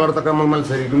 ആ ആനകളടുത്തൊക്കെ നമ്മൾ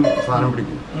മത്സരിക്കും, സ്ഥാനം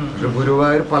പിടിക്കും. പക്ഷെ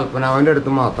ഗുരുവായൂർ പൽപ്പനാവിന്റെ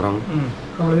അടുത്ത് മാത്രം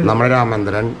നമ്മുടെ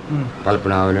രാമേന്ദ്രൻ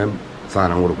പൽപ്പനാവിന്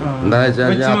സ്ഥാനം കൊടുക്കും. എന്താ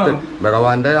വെച്ചാൽ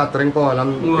ഭഗവാന്റെ അത്രയും കോലം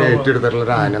ഏറ്റെടുത്തിട്ടുള്ള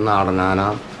ഒരു ആന, നാടനാന,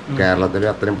 കേരളത്തിൽ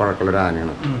അത്രയും പഴക്കമുള്ള ഒരു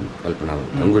ആനയാണ് പൽപ്പനാവ്.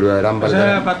 ഗുരുവായൂർ അമ്പലത്തിൽ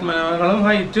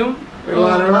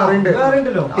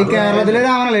കേരളത്തിലെ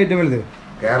രാമനല്ലേ ഏറ്റവും വലുത്?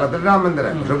 കേരളത്തിൽ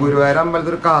രാമേന്ദ്രൻ. പക്ഷെ ഗുരുവായൂർ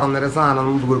അമ്പലത്തിൽ കാർന്നര സാധനം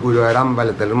ഗുരുവായൂർ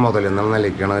അമ്പലത്തിൽ മുതൽ എന്നുള്ള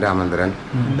നിലയ്ക്കാണ് രാമേന്ദ്രൻ.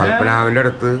 പൽപ്പനാവിന്റെ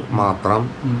അടുത്ത് മാത്രം.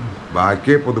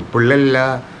 ബാക്കി പുതുപ്പള്ളിയല്ല,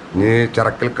 ഇനി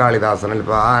ചിറക്കൽ കാളിദാസനല്ല.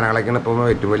 ഇപ്പൊ ആ ആനകളൊക്കെയാണ് ഇപ്പൊ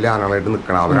ഏറ്റവും വലിയ ആനകളായിട്ട്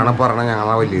നിൽക്കണം. അവരാണ് പറഞ്ഞത്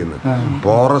ഞങ്ങളാ വലിയെന്ന്.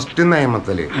 ഫോറസ്റ്റ്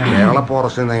നിയമത്തില്, കേരള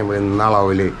ഫോറസ്റ്റ് നിയമത്തിൽ ഇന്ന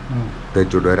അളവില്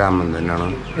തെച്ചിട്ട് രാമേന്ദ്രനാണ്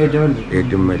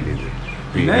ഏറ്റവും വലിയത്.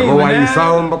 പിന്നെ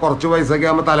വയസ്സാവുമ്പോ കുറച്ച് വയസ്സൊക്കെ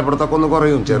ആകുമ്പോ തലപ്പുറത്തൊക്കെ ഒന്ന്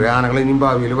കുറയും. ചെറിയ ആനകൾ ഇനിയും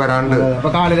ഭാവിയിൽ വരാണ്ട്.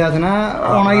 കാളിദാസന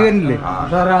ഓണാക്കി വരുന്നില്ലേ?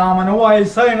 രാമന്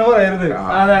വയസ്സായെന്ന് പറയരുത്.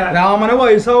 രാമന്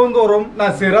വയസ്സാവും തോറും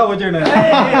നസീറാവോ ചെയ്യണേ.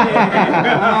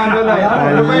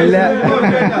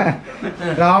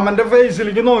 രാമന്റെ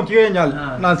ഫേസിലേക്ക് നോക്കി കഴിഞ്ഞാൽ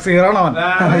നസീറാണ് അവൻ.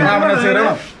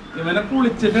 നസീറാണ്. ഇവനെ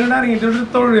കുളിച്ചിട്ട് ഇറങ്ങിയിട്ട് ഒരു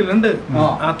തൊഴിലുണ്ട്.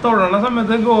 ആ തൊഴിലുള്ള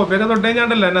സമയത്ത് ഗോപിയൊക്കെ തൊട്ടേ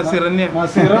ഞാണ്ടല്ല നസീർ തന്നെയാ.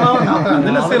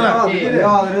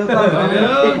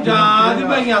 ജാതി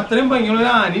ഭംഗി, അത്രയും ഭംഗിയുള്ള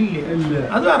ഒരു ആനില്ല.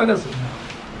 അത് വേറെ രസം.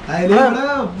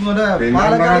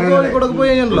 കോഴിക്കോടൊക്കെ പോയി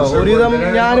കഴിഞ്ഞല്ലോ ഒരുവിധം.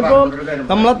 ഞാനിപ്പോ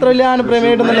നമ്മളത്ര വലിയ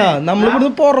ആനപ്രേമിയായിട്ടൊന്നുമല്ല.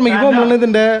 നമ്മളിവിടുന്ന് പുറമേക്ക് പോകുമ്പോൾ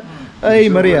ഇതിന്റെ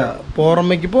അറിയാ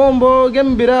പുറമേക്ക് പോകുമ്പോ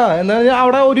ഗംഭീര എന്താ പറഞ്ഞാൽ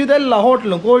അവിടെ ഒരു ഇതെല്ലാ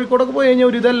ഹോട്ടലിലും, കോഴിക്കോടൊക്കെ പോയി കഴിഞ്ഞാൽ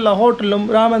ഒരു ഇതെല്ലാ ഹോട്ടലിലും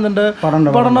രാമേന്ദ്രന്റെ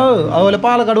പടണ്ടാവ്. അതുപോലെ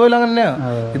പാലക്കാട് പോയാലും അങ്ങനെ തന്നെയാ.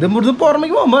 ഇത് ഇവിടുന്ന്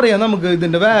പുറമേക്ക് പോകുമ്പോ അറിയാം നമുക്ക്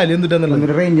ഇതിന്റെ വാല്യൂ എന്തിട്ടാന്നുള്ളത്.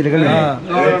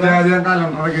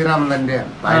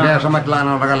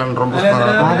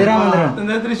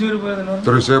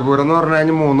 തൃശ്ശൂർ പൂരം എന്ന് പറഞ്ഞു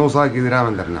കഴിഞ്ഞാൽ 3 ദിവസം ആക്കിയത്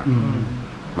രാമേന്ദ്രനാണ്.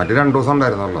 മറ്റു 2 ദിവസം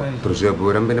ഉണ്ടായിരുന്നല്ലോ. തൃശ്ശൂർ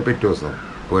പൂരം പിന്നെ പിറ്റേ ദിവസം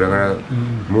പൂരം.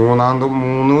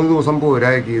 3 ദിവസം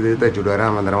പൂരാക്കിയത് തെച്ചിട്ട്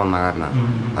രാമേന്ദ്രൻ വന്ന കാരണം.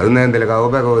 അത് നേന്തലക്കാവ്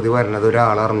ഭഗവതി വരണത്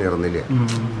ഒരാൾ അറിഞ്ഞിരുന്നില്ല.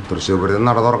 തൃശ്ശൂർ പൂരത്തിൽ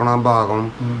നട തുറക്കണ ഭാഗം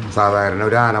സാധാരണ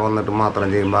ഒരു ആന വന്നിട്ട് മാത്രം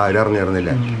ചെയ്യുമ്പോ ആരും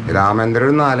അറിഞ്ഞിരുന്നില്ല. രാമേന്ദ്രൻ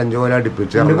ഒരു 4-5 പോലെ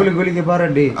അടുപ്പിച്ച്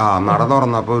നട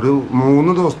തുറന്നപ്പോ ഒരു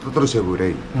 3 ദിവസത്തെ തൃശ്ശൂർ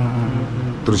പൂരായി.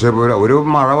 തൃശ്ശൂർ പൂരം ഒരു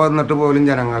മഴ വന്നിട്ട് പോലും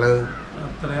ജനങ്ങള്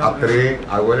അത്രയും,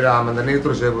 അതുപോലെ രാമേന്ദ്രൻ ഈ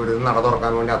തൃശ്ശൂർ പൂരത്തിൽ നട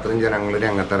തുറക്കാൻ വേണ്ടി അത്രയും ജനങ്ങൾ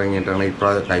രംഗത്തിറങ്ങിയിട്ടാണ്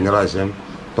കഴിഞ്ഞ പ്രാവശ്യം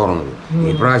തുറന്നത്. ഈ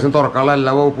പ്രാവശ്യം തുറക്കാനുള്ള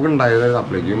എല്ലാ വകുപ്പും ഉണ്ടായത്.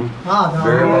 അപ്പോഴേക്കും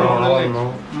വന്നു.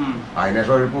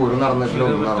 അതിനേഷം ഒരു പൂരം നടന്നിട്ടില്ല,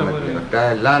 ഒന്നും നടന്നിട്ടില്ല. മറ്റേ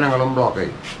എല്ലാ ആനകളും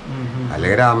ബ്ലോക്കായി.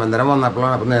 അല്ലെങ്കിൽ രാമേന്ദ്രൻ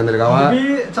വന്നപ്പോഴാണ് അപ്പൊ നേന്തലക്കാവ്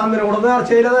ചന്ദ്രകൂടത്ത്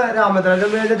നേർച്ചയിലെ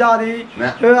രാമേന്ദ്രന്റെ ജാതി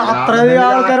അത്ര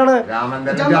ആൾക്കാരാണ്.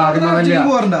 രാമേന്ദ്രന്റെ ജാതി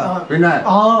പിന്നെ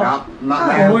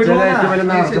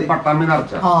നേർച്ച പട്ടാമ്പി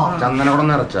നേർച്ച, ചന്ദനകുടം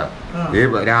നേർച്ച. ഈ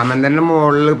രാമേന്ദ്രന്റെ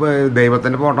മുകളില്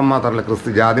ദൈവത്തിന്റെ ഫോട്ടോ മാത്രമല്ല,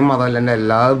 ജാതി മതമല്ല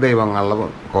എല്ലാ ദൈവങ്ങളുടെ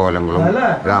കോലങ്ങളും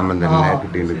രാമേന്ദ്രനെ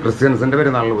കിട്ടിയിട്ടുണ്ട്. ക്രിസ്ത്യൻസിന്റെ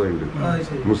പെരുന്നാളിന് പോയിട്ടുണ്ട്,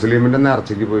 മുസ്ലിമിന്റെ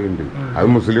നേർച്ചയ്ക്ക് പോയിട്ടുണ്ട്. അത്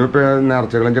മുസ്ലിം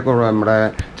നേർച്ചകളും നമ്മുടെ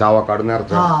ചാവക്കാട്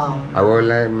നേർച്ച,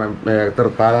 അതുപോലെ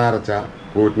തൃത്താല നേർച്ച,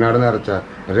 കൂറ്റനാട് നേർച്ച.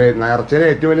 പക്ഷെ നേർച്ചയിലെ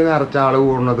ഏറ്റവും വലിയ നേർച്ച ആള്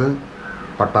കൂടുന്നത്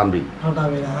പട്ടാമ്പി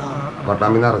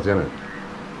നേർച്ചയാണ്.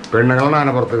 പെണ്ണുങ്ങളാണ്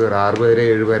ആനപ്പുറത്ത് കയറുക 6 പേര്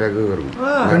 7 പേരൊക്കെ കയറും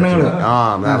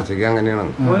നേർച്ചയ്ക്ക്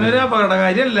അങ്ങനെയാണ്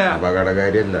അപകടകാരിയല്ല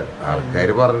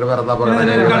ആൾക്കാര് പറഞ്ഞിട്ട് വെറുതെ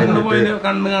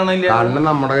കണ്ണ്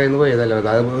നമ്മുടെ കയ്യിൽ നിന്ന് പോയതല്ല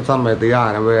അത് സമയത്ത് ഈ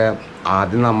ആന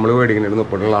ആദ്യം നമ്മള് മേടിക്കുന്ന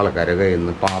മുപ്പട്ടുള്ള ആൾക്കാരെ കയ്യിൽ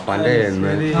നിന്ന് പാപ്പാന്റെ കയ്യിൽ നിന്ന്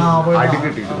അടി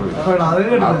കിട്ടിയിട്ട് പോയി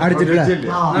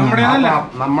നമ്മുടെ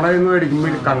കയ്യിൽ നിന്ന് മേടിക്കുമ്പോ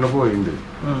കണ്ണ് പോയിട്ടുണ്ട്.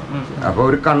 അപ്പൊ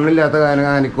ഒരു കണ്ണില്ലാത്ത കാര്യം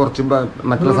എനിക്ക് കുറച്ച്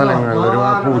മറ്റുള്ള സ്ഥലങ്ങളിൽ ഒരു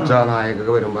പൂച്ച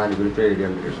നായക്കൊക്കെ വരുമ്പോ എനിക്കൊരു പേടി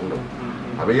അന്തരീക്ഷം ഉണ്ടാവും.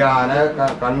 അപ്പൊ ഈ ആന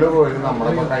കണ്ണ് പോയത്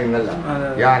നമ്മുടെ കയ്യിന്നല്ല,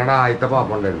 ഈ ആനയുടെ ആദ്യത്തെ പാപ്പ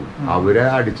ഉണ്ടായിരുന്നു, അവരെ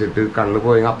അടിച്ചിട്ട് കണ്ണ്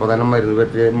പോയി അപ്പൊ തന്നെ മരുന്ന്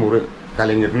പറ്റിയ മുറി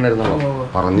കലങ്ങിട്ടുണ്ടായിരുന്നല്ലോ,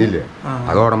 പറഞ്ഞില്ലേ.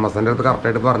 അത് ഉടമസ്ഥന്റെ അടുത്ത്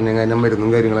കറക്റ്റായിട്ട് പറഞ്ഞു കഴിഞ്ഞാൽ മരുന്നും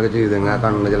കാര്യങ്ങളൊക്കെ ചെയ്ത് കഴിഞ്ഞാൽ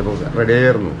കണ്ണ് ചിലപ്പോ റെഡി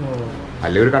ആയിരുന്നു.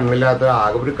 അല്ലെങ്കിൽ ഒരു കണ്ണില്ലാത്ത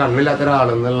ആകെ ഒരു കണ്ണില്ലാത്ത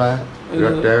ഒരാളെന്നുള്ള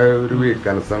ഒറ്റ ഒരു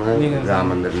വീക്കാൻസാണ്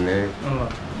രാമേന്ദ്രന്.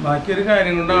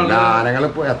 ആനകള്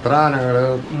എത്ര ആനകള്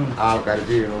ആൾക്കാർ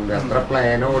ചെയ്യണുണ്ട്, എത്ര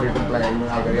പ്ലെയിൻ ഓടിയിട്ട് പ്ലെയിൻ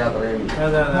ആൾക്കാർ യാത്ര ചെയ്യുന്നുണ്ട്.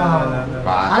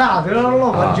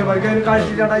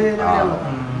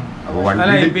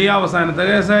 ഈ അവസാനത്തെ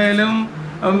കേസായാലും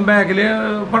ബാക്കില്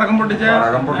പടക്കം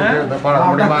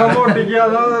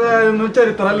പൊട്ടിക്കാതൊന്നും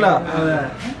ചരിത്രമല്ല.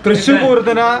 തൃശ്ശൂർ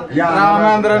പൂരത്തിന്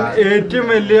രാമേന്ദ്രൻ ഏറ്റവും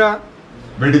വലിയ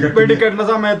വെടിക്കെട്ടുന്ന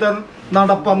സമയത്ത്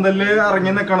നടപ്പന്തല്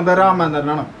ഇറങ്ങി നിക്കണത്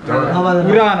രാമേന്ദ്രനാണ്.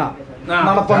 പുരാന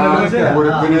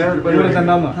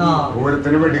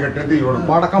പൂരത്തിന് വെടിക്കെട്ട് തീ കൊടുക്കും.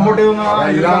 പടക്കം പൊട്ടി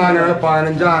ആനകൾ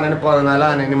 15 ആനന് 14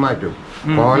 ആനന് മാറ്റും.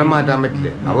 കോലം മാറ്റാൻ പറ്റില്ല.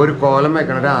 അപ്പൊ ഒരു കോലം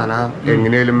വെക്കണ ഒരു ആന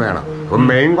എങ്ങനെയും വേണം. അപ്പൊ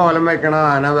മെയിൻ കോലം വെക്കണ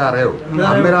ആന വേറെയാവും.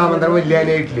 അന്ന് രാമേന്ദ്രൻ വലിയ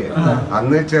ആനയായിട്ടില്ലേ,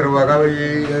 അന്ന് ചെറുവക ഈ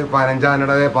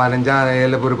 15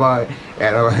 ആനയിൽ ഒരു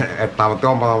 8ാമത്തെ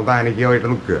 9ാമത്തെ ആനയ്ക്കായിട്ട്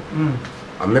നിൽക്കുക.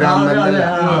 അന്ന് രാമേന്ദ്രൻ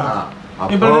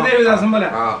അപ്പൊ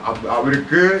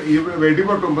അവർക്ക് ഈ വെടി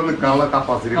പൊട്ടുമ്പോ നിൽക്കാനുള്ള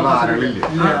കപ്പാസിറ്റി ഉള്ള ആനകളില്ല.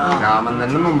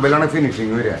 രാമേന്ദ്രന്റെ മുമ്പിലാണ്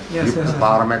ഫിനിഷിങ് വരിക. ഈ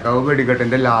പാറമേക്കാവ്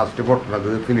വെടിക്കെട്ടിന്റെ ലാസ്റ്റ് പൊട്ടണത്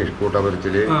ഫിനിഷ്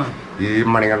കൂട്ടപരിച്ചില് ഈ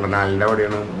മണികണ്ഠനാലിന്റെ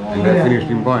അവിടെയാണ്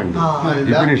ഫിനിഷിംഗ് പോയിന്റ്.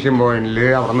 ഈ ഫിനിഷിംഗ് പോയിന്റില്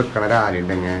അവിടെ നിക്കണ ഒരു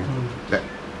ആനയുണ്ടെങ്കിൽ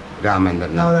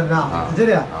രാമേന്ദ്രൻ.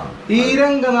 ഈ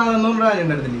രംഗനാഥൻ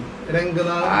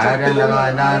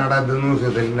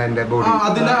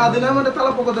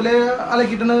തലപ്പൊക്കത്തില്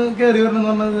അലക്കിട്ടാണ് കേറി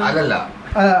വരണം. അതല്ല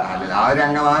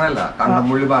രംഗനാഥനല്ല,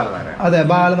 കണ്ടമ്പുള്ളി ബാലനാരായണൻ. അതെ,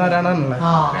 ബാലനാരായണനല്ലേ.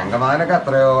 രംഗനാഥനൊക്കെ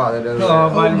എത്രയോ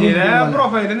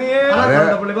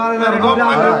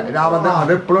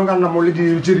അതെപ്പോഴും കണ്ടമ്പുള്ളി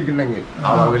ജീവിച്ചിരിക്കുന്നുണ്ടെങ്കിൽ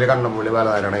അളവില് കണ്ടമ്പുള്ളി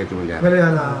ബാലനാരായണ ഏറ്റവും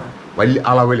വലിയ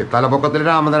അളവില് തലപ്പൊക്കത്തിൽ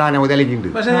രാമേന്ദ്രൻ അനവധി അലക്കിണ്ട്.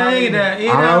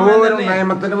 അളവ്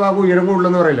നിയമത്തിന്റെ ഭാഗം ഉയരം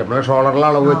കൂടുതലെന്ന് പറയില്ല. നമ്മള് ഷോളറിലെ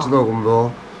അളവ് വെച്ച് നോക്കുമ്പോ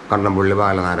കണ്ണമ്പുള്ളി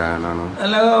ബാലനാരായണനാണ്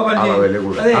അളവില്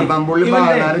കൂടുതൽ. കണ്ണമ്പുള്ളി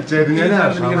ബാലനാരായണൻ ചെരിഞ്ഞതിന്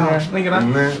ശേഷം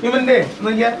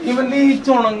ഇവന്റെ ഈ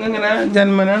ചുണങ്ങ് ഇങ്ങനെ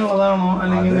ജന്മനുള്ളതാണോ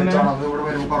അല്ലെങ്കിൽ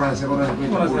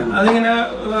അതിങ്ങനെ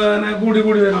കൂടി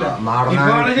കൂടി വരില്ല?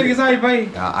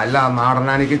 അല്ല,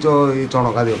 നാടനാനിക്ക് ഈ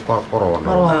ചുണക്ക് അധികം കുറവുണ്ട്.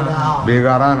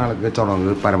 ബീഹാർ ആനകൾക്ക്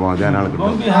ചുണങ്ങ് പരമാവധി ആനകൾക്ക്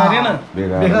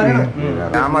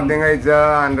ഞാൻ മദ്യം കഴിച്ച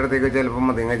എൻ്റെ അടുത്തേക്ക് ചിലപ്പോ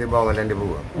മദ്യം കഴിച്ച ബോധന്റെ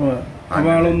പോവുക.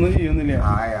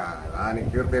 എനിക്ക്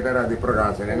കൃത്യമായിട്ട്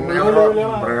അതിപ്രകാശൻ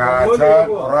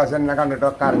പ്രകാശൻ എന്നെ കണ്ടിട്ട്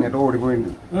കരഞ്ഞിട്ട്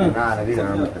ഓടിപ്പോയിട്ടുണ്ട്. ആന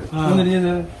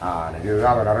ചെയ്ത്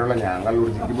അവരറിയുള്ള ഞാൻ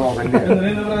കള്ളുടിച്ചിട്ട് പോകല്ലേ.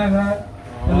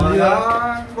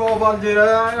 ഗോപാൽജിയുടെ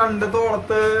 2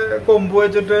 തോളത്ത് കൊമ്പ്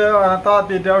വെച്ചിട്ട്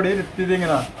താത്തിട്ട് അവിടെ ഇരുത്തിയത്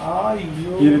ഇങ്ങനെ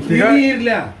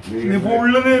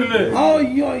ഫുള്ള് നീരില്.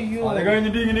 അത്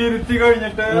കഴിഞ്ഞിട്ട് ഇങ്ങനെ ഇരുത്തി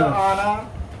കഴിഞ്ഞിട്ട് ആന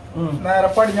നേരെ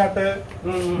പടിഞ്ഞാട്ട്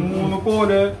 3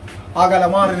 കോല് അകലെ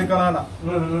മാറി നിൽക്കണ ആന.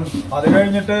 അത്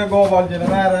കഴിഞ്ഞിട്ട് ഗോപാൽജിനെ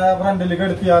നേരെ ഫ്രണ്ടിലേക്ക്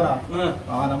എടുത്തിയാന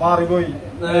ആന മാറിപ്പോയി.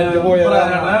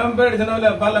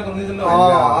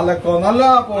 അലക്കൊന്നല്ല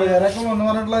പോയരൊക്കെ എന്ന്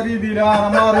പറഞ്ഞിട്ടുള്ള രീതിയിൽ ആന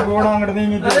മാറി പോകണം. അങ്ങോട്ട്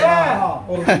നീങ്ങിട്ട്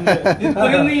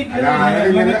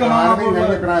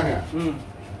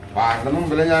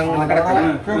മുമ്പില് ഞാൻ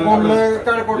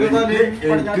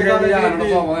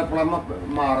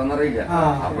മാറുന്നറിയില്ല.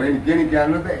 അപ്പൊ എനിക്ക്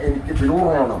പിന്നെ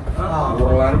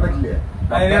ഉറങ്ങാനും പറ്റില്ല.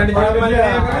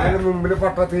 മുമ്പില്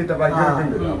പട്ട തീറ്റ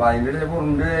ബാക്കിയിട്ടുണ്ട്. അപ്പൊ അതിന്റെ ചിലപ്പോ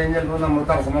ഉണ്ട് കഴിഞ്ഞപ്പോ നമ്മൾ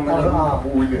തടസ്സം വന്നാൽ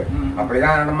പോവില്ല. അപ്പഴേ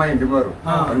ആനയുടെ മൈൻഡ് കയറും.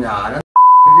 അപ്പൊ ഞാൻ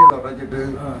ചെയ്തോട്ടെ വെച്ചിട്ട്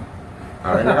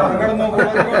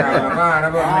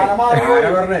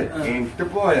എനിക്ക്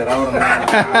പോയതാ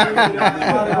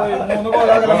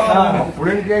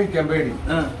അപ്പോഴും എനിക്ക് കഴിക്കാൻ പേടി.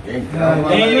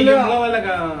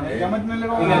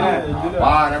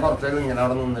 ആന കുറച്ചേരം ഇങ്ങനെ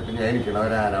അവിടെ നിന്നിട്ട് ഞാൻ ഇരിക്കണ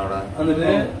ഒരു ആന അവിടെ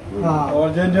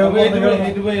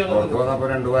പുറത്ത് വന്നപ്പോ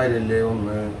 2 കാര്യല്ലേ.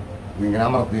 ഒന്ന് ഇങ്ങനെ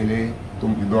അമർത്തിയില്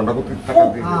ഇതുകൊണ്ടൊക്കെ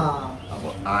കുത്തിട്ടത്തില്ല. അപ്പൊ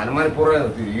ആന മലപ്പുറം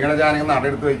തിരികണ ജാനങ്ങൾ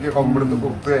നടയെടുത്ത് വയ്ക്കുക, കൊമ്പെടുത്ത്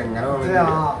കുത്ത് എങ്ങനെ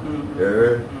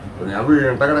ഞാൻ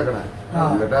വീണിട്ട കിടക്കണേ.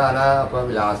 എന്നിട്ട് ആന അപ്പൊ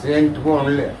ലാസ്റ്റ് കഴിഞ്ഞിട്ട്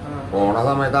പോണില്ലേ. പോണ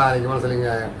സമയത്ത് ആനയ്ക്ക് മനസ്സിലായി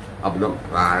ഞാൻ അബ്ദം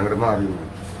ആന ഇങ്ങോട്ട് മാറി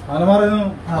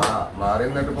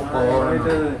നിന്നിട്ട് ഇപ്പൊ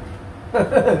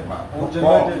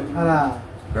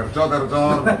തെറിച്ചോ തെറിച്ചോ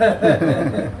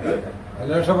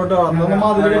രക്ഷപ്പെട്ടു. അന്നൊന്നും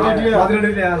മതിൽ കെട്ടിയിട്ടില്ല.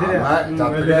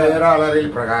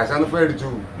 ഒരാളറിയില്ല. പ്രകാശാന്ന് പേടിച്ചു.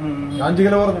 5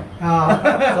 കിലോ പറഞ്ഞു.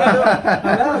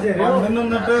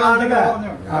 നിന്നിട്ട്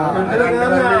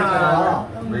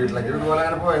വീട്ടിലേക്ക് ഇതുപോലെ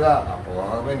അങ്ങനെ പോയതാ.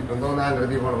 അപ്പൊ എനിക്കും തോന്നുന്നു ആന്റെ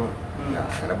അടുത്ത് പറഞ്ഞു.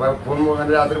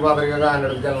 അങ്ങനെ രാത്രി പാത്രിക ആന്റെ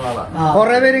അടുത്ത് ചെല്ലുന്ന ആളാ.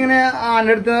 കൊറേ പേര് ഇങ്ങനെ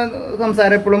ആന്റെ അടുത്ത്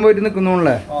സംസാരം എപ്പോഴും പോയിട്ട്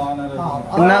നിൽക്കുന്നുള്ളേ.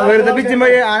 എന്നാ വെറുതെ പിച്ചുമ്പോ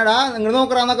ആടാ നിങ്ങൾ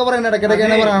നോക്കറാന്നൊക്കെ പറയുന്നത് ഇടയ്ക്കിടയ്ക്ക്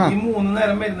പറയണം. 3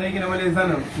 നേരം വരുന്ന വലിയ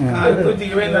സാധനം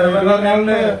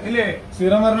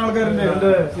സ്ഥിരം വരുന്ന ആൾക്കാരുണ്ട്.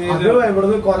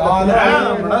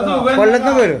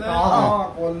 കൊല്ലത്ത് വരും.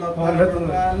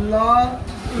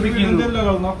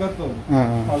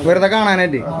 വെറുതെ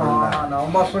കാണാനായിട്ട്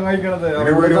ഭക്ഷണം കഴിക്കണത്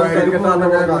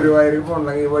ഗുരുവായൂർ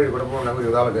പോകണമെങ്കിൽ വഴി കൂടെ പോകണമെങ്കിൽ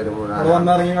 20 ആൾക്കാര്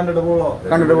വന്നിറങ്ങി കണ്ടിട്ട് പോളോ.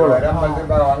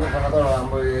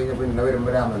 പിന്നെ വരുമ്പോ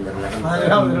രാമചന്ദ്രനെ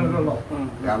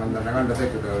കണ്ട്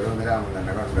തെറ്റിട്ട്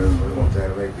രാമചന്ദ്രനെ കണ്ട്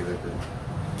കുറച്ചേരം വെയിറ്റ് ചെയ്തിട്ട്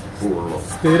പോകുള്ളൂ.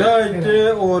 സ്ഥിരമായിട്ട്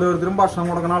ഓരോരുത്തരും ഭക്ഷണം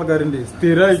കൊടുക്കുന്ന ആൾക്കാരുണ്ട്.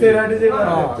 സ്ഥിരമായിട്ട്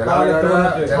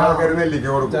ചില ആൾക്കാര് നെല്ലിക്ക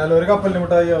കൊടുക്കും, ചിലവര് കപ്പലിന്റെ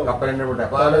മിഠായി ആവും. കപ്പലിന്റെ മുട്ട.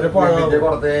 അപ്പൊ നെല്ലിക്ക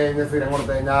കൊടുത്തു കഴിഞ്ഞാൽ സ്ഥിരം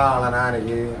കൊടുത്തു കഴിഞ്ഞാൽ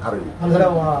ആളനാനക്ക് അറിയും.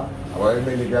 അപ്പൊ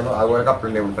നെല്ലിക്ക അതുപോലെ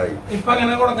കപ്പലിന്റെ മുട്ടായി. ഇപ്പൊ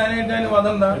അങ്ങനെ കൊടുക്കാനായിട്ട്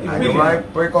അനുവാദം എന്താ?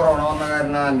 ഇപ്പൊ ഈ കൊറോണ വന്ന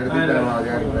കാരണം എന്റെ അടുത്ത്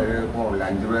പോണില്ല.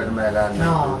 5 പേര് മേലെ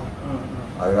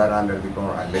അത് കാരണം എന്റെ അടുത്ത്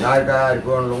പോകണം. അല്ലെങ്കിൽ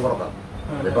ആർക്കും വേണമെങ്കിലും കൊടുക്കാം.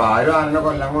 ഇപ്പൊ ആരും ആനെ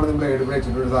കൊല്ലാൻ കൊടുത്ത് ബ്ലേഡ്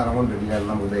വെച്ചിട്ട് ഒരു സാധനം കൊണ്ടിട്ടില്ല.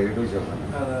 നമുക്ക് ധൈര്യമായിട്ട് വിശ്വാസം.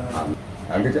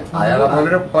 അയാളെ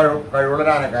പോലൊരു കഴിവുള്ള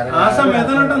ആനക്കാരൻ. ആ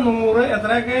സമയത്ത് 100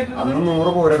 എത്രയൊക്കെ അന്ന് 100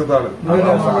 പോരെടുത്താള്.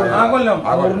 ആ കൊല്ലം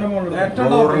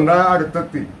 100ന്റെ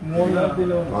അടുത്തെത്തി.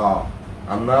 ആ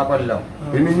അന്ന് ആ കൊല്ലം.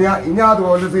 പിന്നെ ഇനി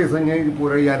അതുപോലെ സീസൺ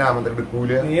പൂര ചെയ്യാൻ രാമന്ത്രം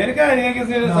എടുക്കൂല. നീ ഒരു കാര്യമൊക്കെ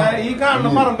ഈ കാണുന്ന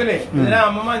പറമ്പില്ലേ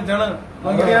രാമ മഞ്ചാണ്.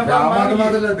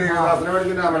 ദേവിദാസനെ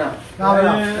മേടിച്ച രാമനാ.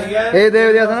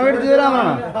 ദേവദാസനെ മേടിച്ചത്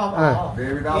രാമനാണ്.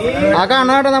 ആ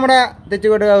കാണാട്ടെ നമ്മുടെ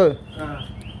തെച്ചുകോട്ടുകാവ്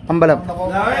അമ്പലം. ആ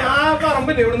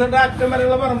പറമ്പില്ലേ ഇവിടുന്ന് അറ്റം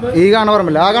വരെയുള്ള പറമ്പ്. ഈ കാണ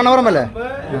പറമ്പല്ലേ? ആ കാണ പറമ്പല്ലേ?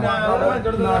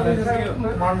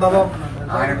 മണ്ഡപം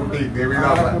ആനക്കുട്ടി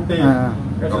ദേവിദാസൻ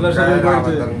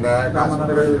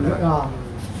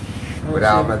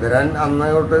രാമചന്ദ്രൻ അന്ന്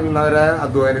തൊട്ട് ഇന്നവരെ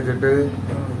അധ്വാനിച്ചിട്ട്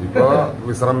ഇപ്പൊ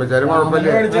വിശ്രമിച്ചാലും കുഴപ്പമില്ല.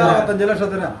 65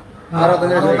 ലക്ഷത്തിന്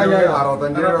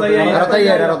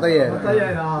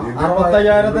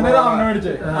 65,000 രാമനെ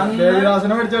മേടിച്ച്.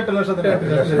 ദേവിദാസനെ മേടിച്ച 8 ലക്ഷത്തിന്.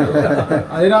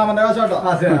 അത് രാമന്റെ കാശാട്ടോ.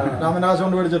 രാമന്റെ കാശ്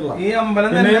കൊണ്ട് മേടിച്ചിട്ടുള്ള ഈ അമ്പലം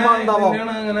മണ്ഡപം.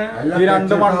 ഈ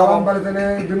 2 മണ്ഡപം അമ്പലത്തിന്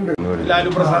ഇതുണ്ട്. ലാലു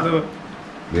പ്രസാദ്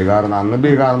ബീഹാറിന് അന്ന്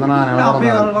ബീഹാറിന്ന് ആനകൾ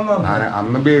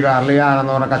അന്ന് ബീഹാറിൽ ഈ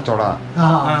ആനെന്ന് പറഞ്ഞ കച്ചവട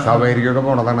സവേരിക്കൊക്കെ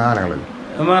പോണതാണ് ആനകള്.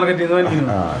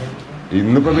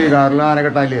 ഇന്നിപ്പോ ബീഹാറിൽ ആന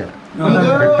കിട്ടാനില്ല.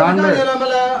 കിട്ടാണ്ട്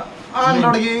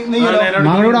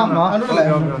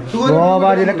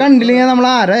ഗോപാലിനെ കണ്ടില്ലെങ്കിൽ നമ്മൾ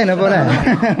ആരാ അതിനെ പോലെ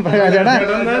പ്രകാശേട്ടാ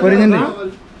പൊരിഞ്ഞിണ്ട്.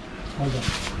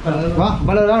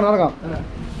 നടക്കാം.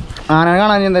 ആനനെ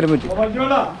കാണാൻ എന്തായാലും പറ്റും.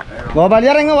 ഗോപാലി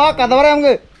ഇറങ്ങി വാ, കഥ പറയാം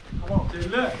നമുക്ക്.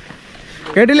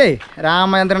 കേട്ടില്ലേ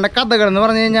രാമചന്ദ്രന്റെ കഥകൾ എന്ന്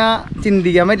പറഞ്ഞു കഴിഞ്ഞാൽ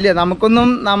ചിന്തിക്കാൻ പറ്റില്ല.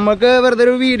 നമുക്ക് വെറുതെ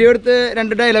ഒരു വീഡിയോ എടുത്ത്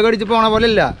 2 ഡയലോഗ് അടിച്ച് പോണ പോലെ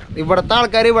അല്ല. ഇവിടുത്തെ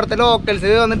ആൾക്കാർ, ഇവിടുത്തെ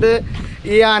ലോക്കൽസ് വന്നിട്ട്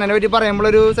ഈ ആനനെ പറ്റി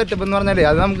പറയുമ്പോഴൊരു സെറ്റപ്പ് എന്ന് പറഞ്ഞാൽ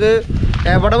അത് നമുക്ക്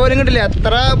എവിടെ പോലും കിട്ടില്ല.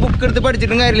 എത്ര ബുക്ക് എടുത്ത്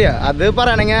പഠിച്ചിട്ടും കാര്യമില്ല. അത്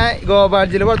പറയണമെങ്കിൽ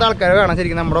ഗോപാൽജിയിൽ പോലത്തെ ആൾക്കാർ വേണം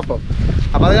ശരിക്കും നമ്മുടെ ഒപ്പം.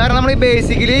 അപ്പോൾ അത് കാരണം നമ്മൾ ഈ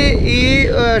ബേസിക്കലി ഈ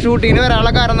ഷൂട്ടിങ്ങിന്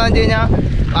വരാനുള്ള കാരണം എന്താണെന്ന് വെച്ച് കഴിഞ്ഞാൽ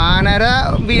ആനയുടെ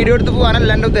വീഡിയോ എടുത്ത്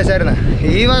പോകാനല്ല എൻ്റെ ഉദ്ദേശമായിരുന്നു.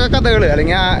 ഈ വക കഥകൾ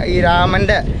അല്ലെങ്കിൽ ഈ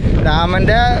രാമൻ്റെ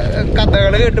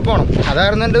കഥകൾ കേട്ട് പോകണം,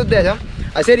 അതായിരുന്നു എൻ്റെ ഉദ്ദേശം.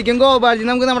 അത് ശരിക്കും ഗോപാൽജി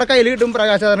നമുക്ക് നമ്മുടെ കയ്യിൽ കിട്ടും,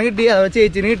 പ്രകാശാധരന് കിട്ടി, അതുപോലെ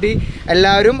ചേച്ചിന് കിട്ടി,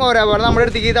 എല്ലാവരും ഒരേപോലെ നമ്മുടെ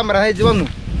അടുത്തേക്ക് തമ്പരാൻ അയച്ച് വന്നു.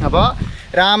 അപ്പോൾ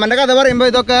രാമൻ്റെ കഥ പറയുമ്പോൾ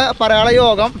ഇതൊക്കെ പറയാനുള്ള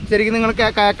യോഗം ശരിക്കും നിങ്ങൾ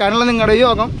കേൾക്കാനുള്ള നിങ്ങളുടെ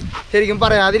യോഗം ശരിക്കും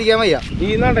പറയാതിരിക്കാൻ വയ്യ. ഈ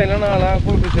നടയിലാണ് ആളെ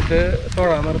കുളിപ്പിച്ചിട്ട്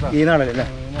തൊഴാൻ നിർത്താം. ഈ നടയിലല്ലേ?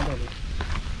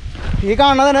 ഈ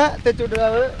കാണുന്നതിന്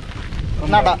തെച്ചുവിട്ടുകാവ്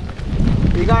നട.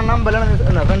 ഈ കാണുന്ന അമ്പലമാണ്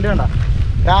ഫ്രണ്ട് കണ്ട.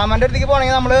 രാമൻ്റെ അടുത്തേക്ക്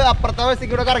പോകണമെങ്കിൽ നമ്മൾ അപ്പുറത്തെ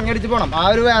വശത്തേക്ക് കൂടെ കറങ്ങിയടിച്ച് പോകണം. ആ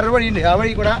ഒരു വേറൊരു വഴിയുണ്ട്, ആ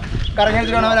വഴി കൂടെ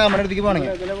കറങ്ങിയടിച്ച് വേണം രാമൻ്റെ അടുത്തേക്ക്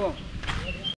പോകണമെങ്കിൽ.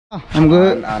 നമുക്ക്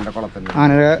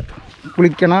ആനയുടെ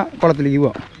കുളിക്കണ കുളത്തിലേക്ക്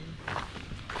പോവാം.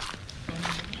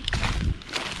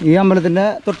 ഈ അമ്പലത്തിൻ്റെ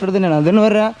തൊട്ടടുത്ത് തന്നെയാണ്. അതിന്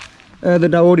വരെ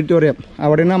ഇതിട്ട് ഓഡിറ്റോറിയം,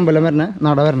 അവിടെയാണ് അമ്പലം വരണേ,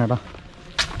 നട വരണേ കേട്ടോ.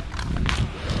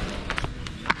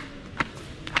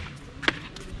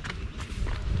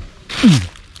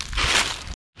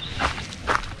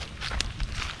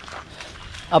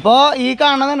 അപ്പോൾ ഈ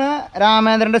കാണുന്നതാണ്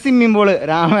രാമേന്ദ്രൻ്റെ സ്വിമ്മിംഗ് പൂള്.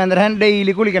 രാമേന്ദ്രൻ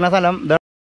ഡെയിലി കുളിക്കുന്ന സ്ഥലം.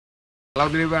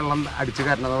 വെള്ളം അടിച്ച്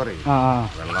കയറണമെന്ന് പറയും.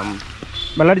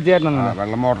 വെള്ളം അടിച്ച് കയറണം.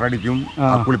 വെള്ളം മോട്ടർ അടിക്കും,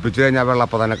 കുളിപ്പിച്ച് കഴിഞ്ഞാൽ വെള്ളം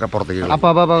അപ്പൊ തന്നെ പുറത്തേക്ക് അപ്പൊ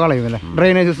കളയും അല്ലേ?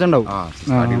 ഡ്രെയിനേജ് സിസ്റ്റം ഉണ്ടാവും.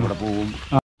 കൂടെ പോവും.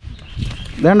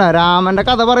 ഇതേണ്ട രാമന്റെ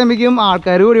കഥ പറയുമ്പോഴേക്കും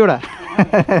ആൾക്കാർ കൂടി ഇവിടെ.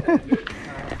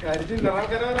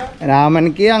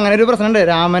 രാമനിക്ക് അങ്ങനെ ഒരു പ്രശ്നമുണ്ട്.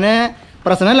 രാമന്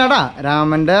പ്രശ്നമല്ലടാ,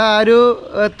 രാമന്റെ ആ ഒരു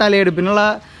തലയെടുപ്പിനുള്ള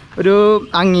ഒരു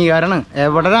അംഗീകാരമാണ്.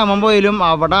 എവിടെ രാമൻ പോയാലും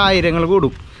അവിടെ ആയിരങ്ങൾ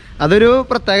കൂടും. അതൊരു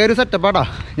പ്രത്യേക ഒരു സെറ്റപ്പാട്ടാ.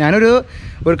 ഞാനൊരു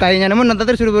കഴിഞ്ഞ മുന്നത്തെ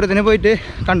തൃശ്ശൂർ പൂരത്തിന് പോയിട്ട്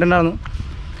കണ്ടിട്ടുണ്ടായിരുന്നു.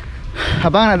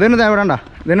 അപ്പോൾ അങ്ങനെ ഇതിന് എവിടെ ഉണ്ടാ,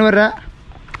 ഇതിന് വരെ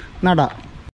നട,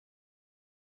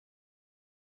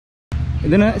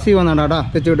 ഇതിന് ശിവനടാട്ടാ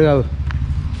തെച്ചുവിട്ടുകാവ്.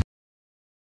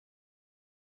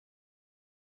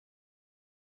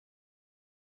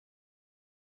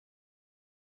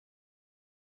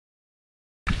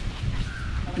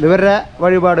 ഇവരുടെ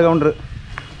വഴിപാട് കൗണ്ടർ.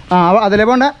 അതിലേ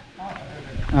പോണ്ട.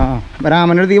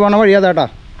 രാമനൊരു തീ പോണ വഴി അതാട്ടാ.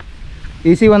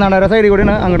 ഈ ശിവനാടയുടെ സൈഡിൽ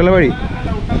കൂടിയാണ് അങ്ങോട്ടുള്ള വഴി.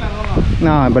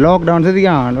 ഇപ്പോൾ ലോക്ക്ഡൗൺ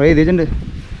സ്ഥിതിക്കാണ് എഴുതിയിട്ടുണ്ട്.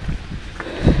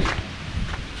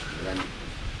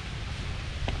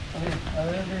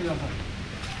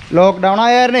 ലോക്ക്ഡൗൺ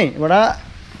ആയായിരുന്നേ ഇവിടെ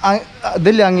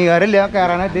ഇതില്ല, അംഗീകാരമില്ല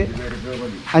കയറാനായിട്ട്.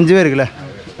 5 പേർക്കല്ലേ?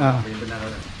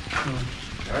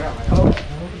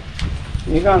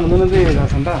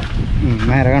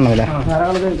 നേരെ കാണുന്നില്ല.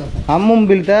 ആ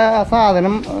മുമ്പിലത്തെ ആ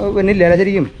സാധനം പിന്നെ ഇല്ലല്ലേ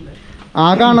ശരിക്കും. ആ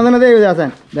കാണുന്നതാണ് ദേവദാസൻ.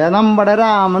 നമ്മുടെ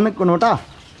രാമൻ നിൽക്കണു കേട്ടാ.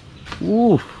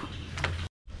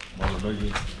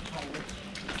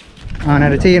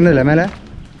 നേരെ ചെയ്യുന്നില്ല മേലെ.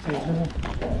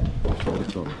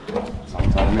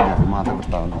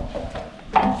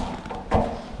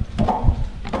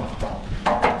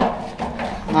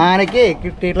 ആനയ്ക്ക്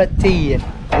കിട്ടിയിട്ടുള്ള ചെയ്യൻ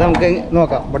അത് നമുക്ക്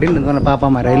നോക്കാം. ഇവിടെ ഉണ്ടെന്ന് പറഞ്ഞ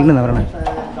പാപ്പാമാർ അതിലുണ്ടെന്ന് പറയണേ.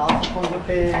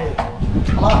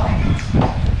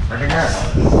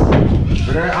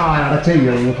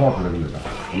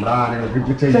 നമ്മുടെ ആനകൾക്ക്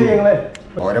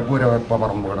ഓരോ പുരവെപ്പ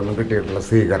പറമ്പുകളൊന്നും കിട്ടിയിട്ടുള്ള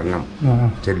സ്വീകരണം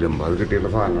ചെല്ലുമ്പോ അത്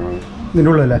കിട്ടിയിട്ടുള്ള സാധനമാണ് ഇതിൻ്റെ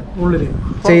ഉള്ളല്ലേ. ഉള്ളില്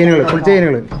ചെയിനുകൾ, ഫുൾ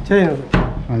ചെയിനുകൾ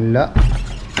അല്ല.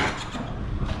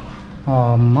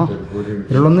 അമ്മ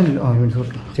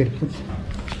ഇതിലൊന്നുമില്ല. ശരിക്കും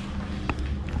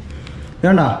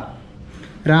വേണ്ട.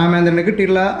 രാമേന്ദ്രന്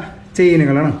കിട്ടിയിട്ടുള്ള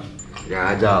ചെയിനുകളാണ്.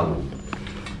 രാജാവ്,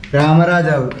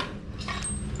 രാമരാജാവ്,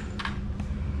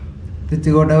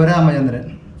 തെച്ചുകോട്ടവ് രാമചന്ദ്രൻ,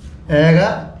 ഏക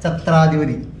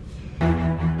ഛത്രാധിപതി.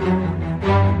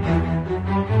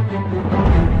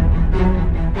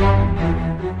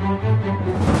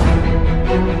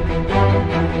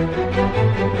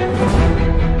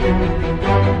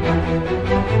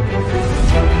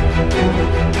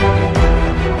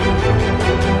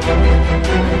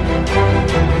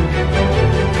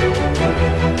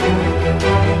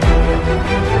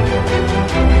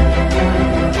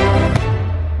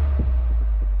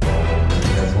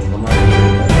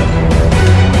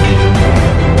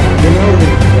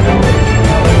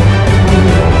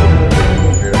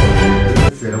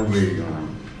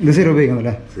 ഇത് സ്ഥിരം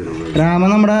ഉപയോഗിക്കുന്നല്ലേ. രാമൻ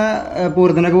നമ്മുടെ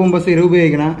പൂരത്തിനൊക്കെ പോകുമ്പോൾ സ്ഥിരം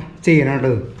ഉപയോഗിക്കണ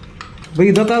ചെയ്യണത്. അപ്പോൾ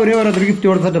ഇതൊക്കെ അവർ ഓരോരുത്തർ ഗിഫ്റ്റ്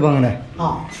കൊടുത്ത സെറ്റപ്പ് അങ്ങനെ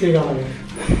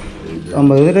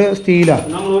 50 സ്റ്റീലാണ്.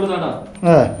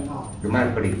 അതെ,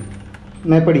 മേപ്പടി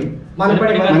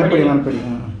മലപ്പടി.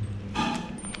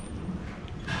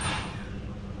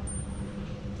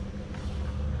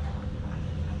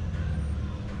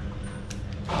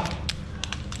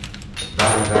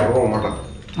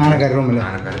 ആനക്കാരുടെ റൂമില്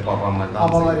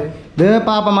ഇത്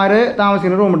പാപ്പന്മാര്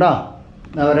താമസിക്കുന്ന റൂം കേട്ടോ.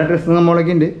 അവരുടെ ഡ്രസ്സ്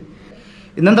നമ്മളൊക്കെ ഉണ്ട്.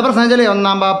 ഇന്നെന്താ പ്രശ്നം വെച്ചാൽ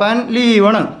 1-ാം പാപ്പാൻ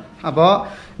ലീവാണ്. അപ്പോൾ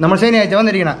നമ്മൾ ശനിയാഴ്ച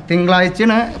വന്നിരിക്കണം.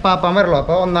 തിങ്കളാഴ്ചയാണ് പാപ്പാൻ വരുള്ളൂ.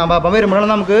 അപ്പോൾ 1-ാം പാപ്പാൻ വരുമ്പോഴാണ്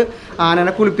നമുക്ക്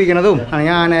ആനനെ കുളിപ്പിക്കുന്നതും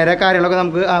അല്ലെങ്കിൽ ആനയുടെ കാര്യങ്ങളൊക്കെ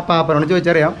നമുക്ക് ആ പാപ്പനോട്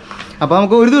ചോദിച്ചറിയാം. അപ്പോൾ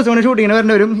നമുക്ക് ഒരു ദിവസം കൊണ്ട് ഷൂട്ടിങ്ങിന്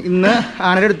വരേണ്ടി വരും. ഇന്ന്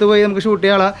ആനയുടെ അടുത്ത് പോയി നമുക്ക് ഷൂട്ട്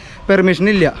ചെയ്യാനുള്ള പെർമിഷൻ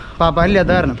ഇല്ല, പാപ്പാൻ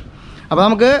ഇല്ലാത്ത കാരണം. അപ്പോൾ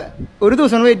നമുക്ക് ഒരു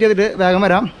ദിവസം വെയിറ്റ് ചെയ്തിട്ട് വേഗം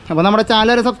വരാം. അപ്പോൾ നമ്മുടെ ചാനൽ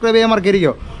വരെ സബ്സ്ക്രൈബ് ചെയ്യാൻ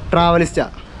മറക്കരുതോ. ട്രാവലിസ്റ്റ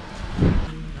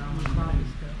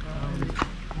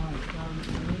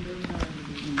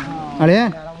അളിയേ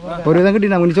ഒരു വിധം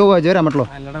കിട്ടിയില്ല. മുന്നിൽ ചൊവ്വാഴ്ച വരാൻ പറ്റുള്ളൂ.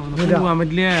 പോകാൻ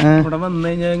പറ്റില്ല. ഇവിടെ വന്നു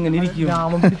കഴിഞ്ഞാൽ എങ്ങനെ ഇരിക്കും?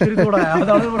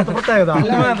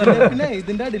 പിന്നെ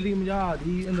ഇതിന്റെ അടിയിൽ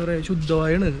ജാതി എന്താ പറയാ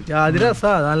ശുദ്ധമായാണ്. ജാതി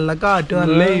രസാ, നല്ല കാറ്റ്,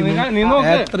 നല്ല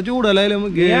എത്ര ചൂടല്ലായാലും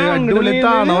അടിപൊളി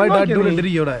താണമായിട്ട്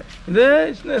അടിപൊളിണ്ടിരിക്കും ഇവിടെ. ഇത്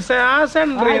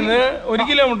സെന്ററിൽ നിന്ന് 1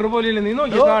 കിലോമീറ്റർ പോലെ നീ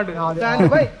നോക്കി കാട്.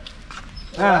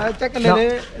 ചെക്കല്ലേ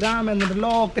രാമേന്ദ്രൻ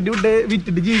ലോക്കറ്റ് വിട്ട്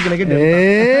വിറ്റിട്ട് ജീവിക്കണൊക്കെ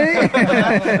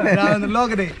രാമേന്ദ്രൻ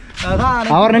ലോക്കറ്റ്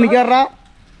എനിക്ക്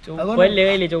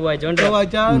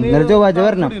ചൊവ്വാഴ്ച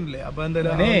വരണം. അപ്പൊ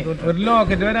എന്തായാലും ഒരു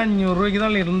ലോക്കറ്റ് വരെ 500 രൂപയ്ക്ക്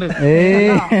തള്ളിയിട്ടുണ്ട്.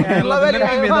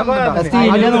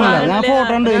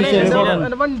 ഫോട്ടോ ഉണ്ട്.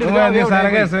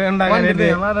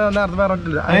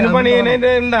 അതിന് പണി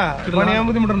ഉണ്ടാ പണിയാൻ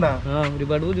ബുദ്ധിമുട്ടുണ്ടാ?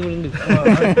 ഒരുപാട് ബുദ്ധിമുട്ടുണ്ട്.